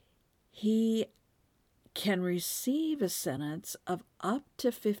 He can receive a sentence of up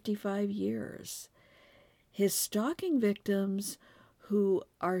to 55 years. His stalking victims, who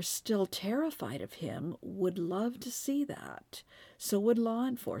are still terrified of him, would love to see that. So would law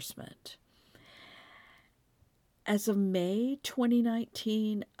enforcement. As of May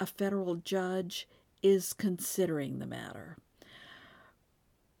 2019, a federal judge is considering the matter.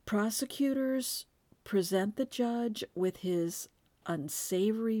 Prosecutors present the judge with his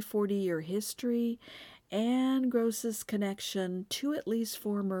unsavory 40-year history and Gross's connection to at least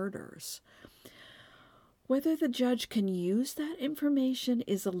 4 murders. Whether the judge can use that information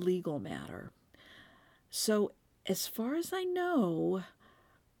is a legal matter. So, as far as I know,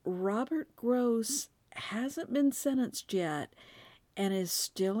 Robert Gross hasn't been sentenced yet and is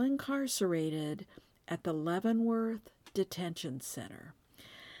still incarcerated at the Leavenworth Detention Center.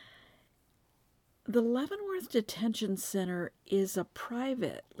 The Leavenworth Detention Center is a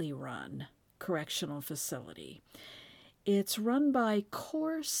privately run correctional facility. It's run by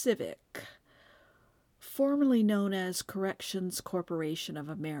CoreCivic, formerly known as Corrections Corporation of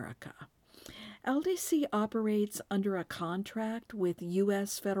America. LDC operates under a contract with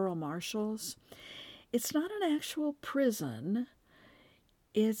U.S. federal marshals. It's not an actual prison.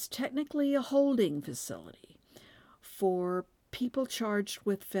 It's technically a holding facility for people charged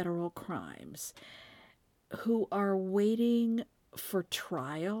with federal crimes who are waiting for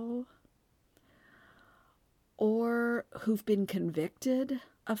trial or who've been convicted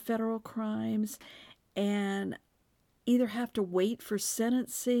of federal crimes and either have to wait for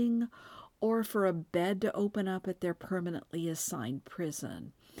sentencing or for a bed to open up at their permanently assigned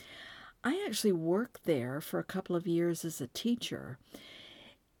prison. I actually worked there for a couple of years as a teacher.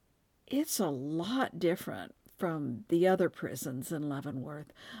 It's a lot different from the other prisons in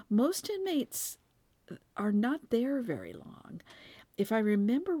Leavenworth. Most inmates are not there very long. If I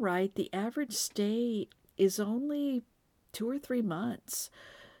remember right, the average stay is only 2 or 3 months.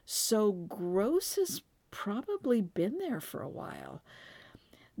 So Gross has probably been there for a while.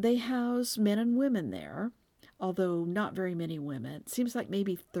 They house men and women there, although not very many women. It seems like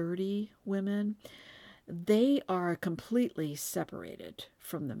maybe 30 women. They are completely separated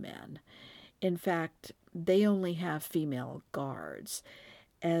from the men. In fact, they only have female guards.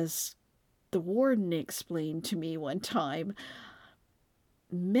 As the warden explained to me one time,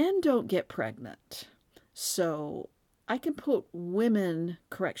 men don't get pregnant. So I can put women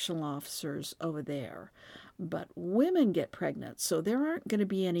correctional officers over there, but women get pregnant, so there aren't going to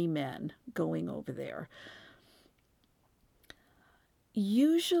be any men going over there.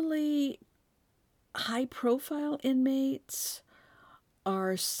 Usually, high-profile inmates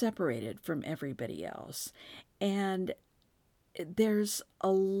are separated from everybody else, and there's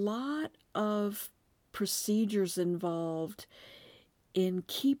a lot of procedures involved in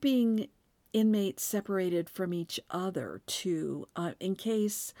keeping inmates separated from each other too, in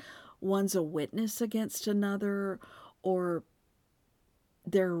case one's a witness against another or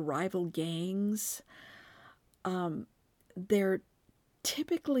they're rival gangs. They're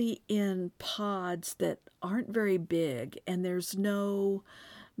typically in pods that aren't very big, and there's no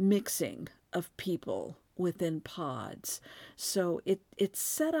mixing of people within pods. So it's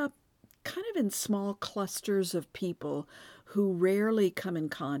set up kind of in small clusters of people who rarely come in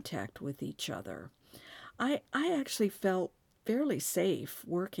contact with each other. I actually felt fairly safe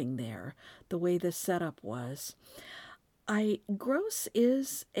working there, the way the setup was. Gross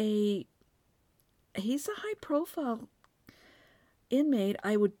is he's a high profile inmate,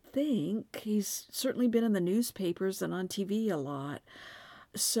 I would think. He's certainly been in the newspapers and on TV a lot.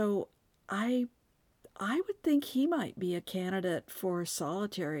 So I would think he might be a candidate for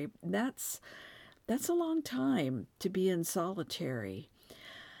solitary. That's a long time to be in solitary.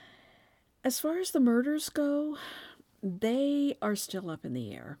 As far as the murders go, they are still up in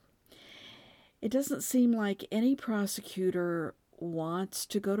the air. It doesn't seem like any prosecutor wants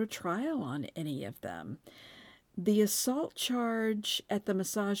to go to trial on any of them. The assault charge at the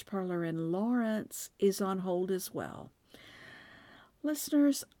massage parlor in Lawrence is on hold as well.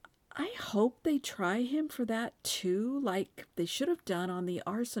 Listeners, I hope they try him for that too, like they should have done on the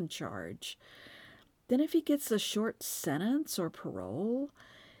arson charge. Then if he gets a short sentence or parole,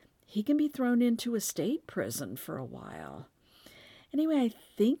 he can be thrown into a state prison for a while. Anyway, I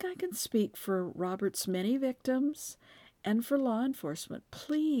think I can speak for Robert's many victims and for law enforcement.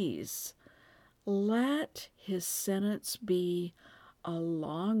 Please let his sentence be a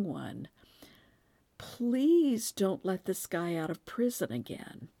long one. Please don't let this guy out of prison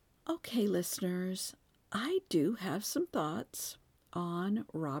again. Okay, listeners, I do have some thoughts on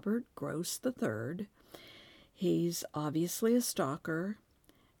Robert Gross III. He's obviously a stalker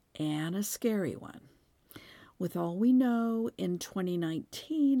and a scary one. With all we know in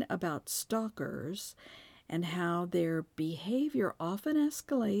 2019 about stalkers and how their behavior often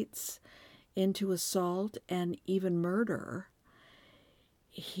escalates into assault and even murder,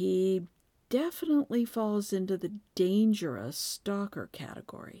 he definitely falls into the dangerous stalker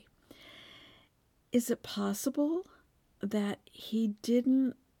category. Is it possible that he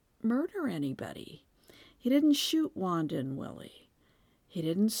didn't murder anybody? He didn't shoot Wanda and Willie. He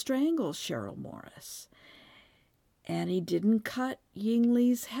didn't strangle Cheryl Morris. And he didn't cut Ying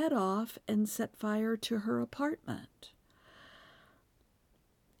Lee's head off and set fire to her apartment.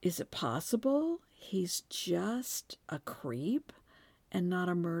 Is it possible he's just a creep and not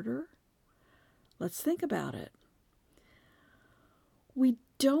a murderer? Let's think about it. We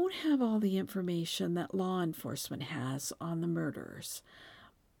don't have all the information that law enforcement has on the murders,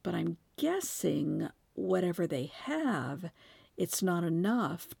 but I'm guessing whatever they have, it's not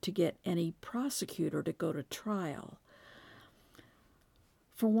enough to get any prosecutor to go to trial.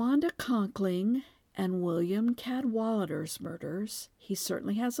 For Wanda Conkling and William Cadwallader's murders, he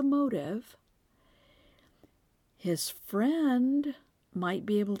certainly has a motive. His friend might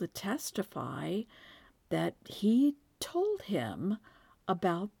be able to testify that he told him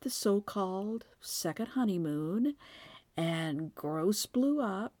about the so-called second honeymoon, and Gross blew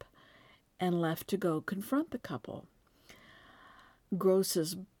up and left to go confront the couple.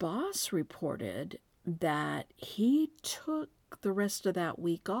 Gross's boss reported that he took the rest of that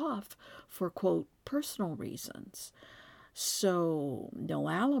week off for, quote, personal reasons. So, no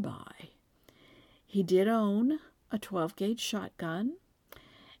alibi. He did own a 12-gauge shotgun,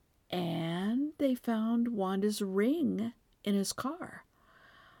 and they found Wanda's ring in his car.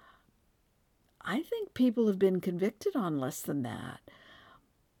 I think people have been convicted on less than that,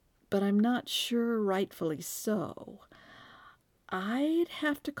 but I'm not sure rightfully so. I'd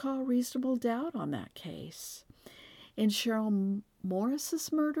have to call reasonable doubt on that case. In Cheryl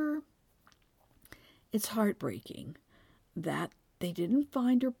Morris's murder, it's heartbreaking that they didn't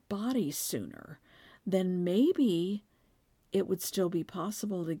find her body sooner. Then maybe it would still be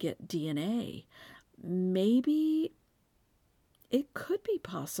possible to get DNA. Maybe it could be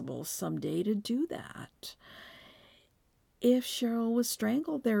possible someday to do that. If Cheryl was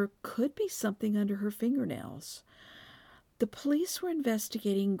strangled, there could be something under her fingernails. The police were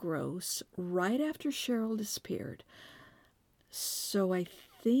investigating Gross right after Cheryl disappeared. So I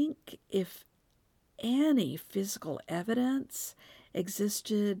think if any physical evidence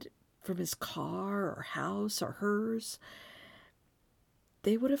existed from his car or house or hers,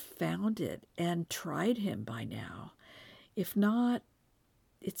 they would have found it and tried him by now. If not,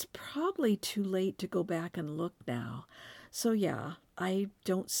 it's probably too late to go back and look now. So yeah, I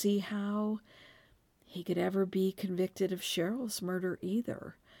don't see how he could ever be convicted of Cheryl's murder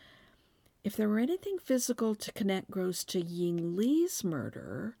either. If there were anything physical to connect Gross to Ying Lee's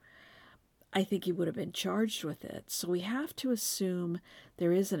murder, I think he would have been charged with it. So we have to assume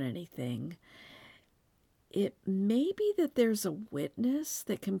there isn't anything. It may be that there's a witness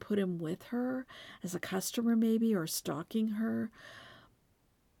that can put him with her as a customer maybe, or stalking her.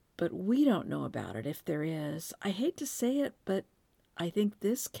 But we don't know about it if there is. I hate to say it, but I think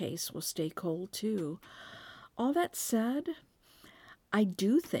this case will stay cold too. All that said, I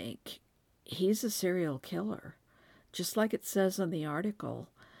do think he's a serial killer, just like it says in the article.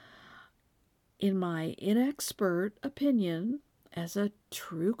 In my inexpert opinion, as a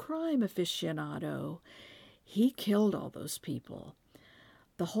true crime aficionado, he killed all those people.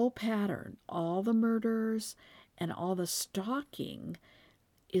 The whole pattern, all the murders, and all the stalking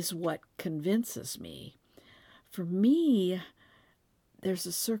is what convinces me. For me, there's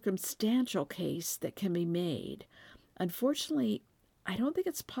a circumstantial case that can be made. Unfortunately, I don't think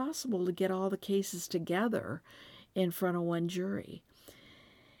it's possible to get all the cases together in front of one jury.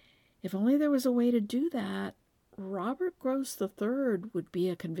 If only there was a way to do that, Robert Gross III would be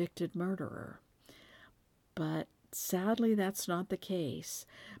a convicted murderer. But sadly, that's not the case.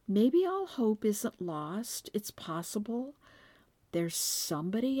 Maybe all hope isn't lost. It's possible there's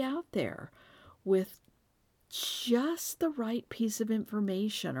somebody out there with just the right piece of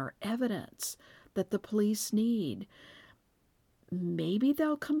information or evidence that the police need. Maybe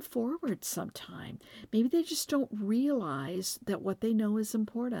they'll come forward sometime. Maybe they just don't realize that what they know is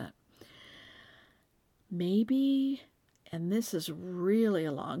important. Maybe, and this is really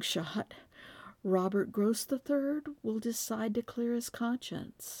a long shot, Robert Gross III will decide to clear his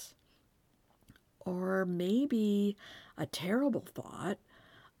conscience. Or maybe, a terrible thought,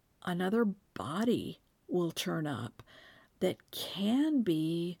 another body will turn up that can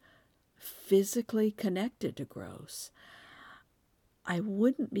be physically connected to Gross. I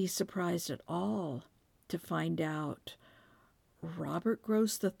wouldn't be surprised at all to find out Robert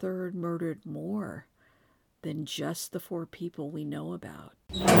Gross III murdered more than just the 4 people we know about.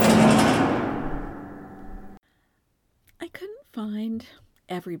 I couldn't find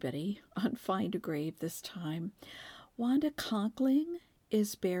everybody on Find a Grave this time. Wanda Conkling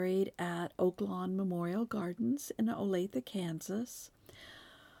is buried at Oaklawn Memorial Gardens in Olathe, Kansas.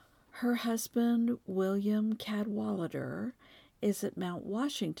 Her husband, William Cadwallader, is at Mount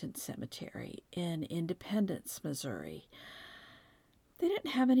Washington Cemetery in Independence, Missouri. They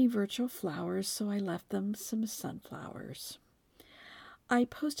didn't have any virtual flowers, so I left them some sunflowers. I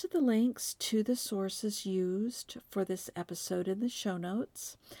posted the links to the sources used for this episode in the show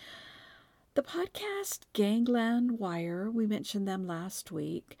notes. The podcast Gangland Wire, we mentioned them last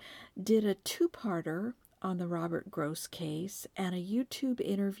week, did a 2-parter on the Robert Gross case and a YouTube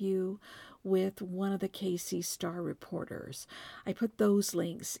interview with one of the KC Star reporters. I put those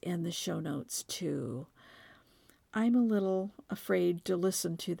links in the show notes too. I'm a little afraid to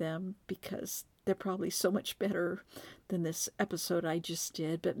listen to them because they're probably so much better than this episode I just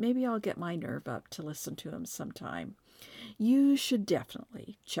did, but maybe I'll get my nerve up to listen to them sometime. You should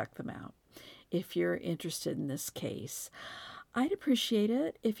definitely check them out if you're interested in this case. I'd appreciate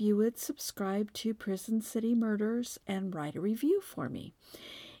it if you would subscribe to Prison City Murders and write a review for me.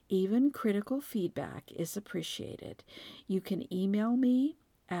 Even critical feedback is appreciated. You can email me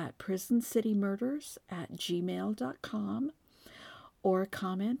at prisoncitymurders@gmail.com or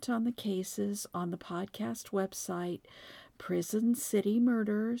comment on the cases on the podcast website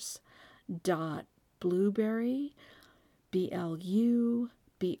prisoncitymurders.blueberry,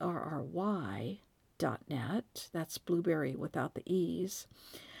 BLUBRRY.net. That's Blueberry without the E's.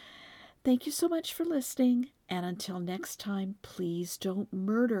 Thank you so much for listening, and until next time, please don't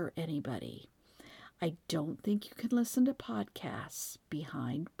murder anybody. I don't think you can listen to podcasts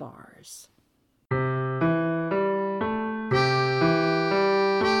behind bars.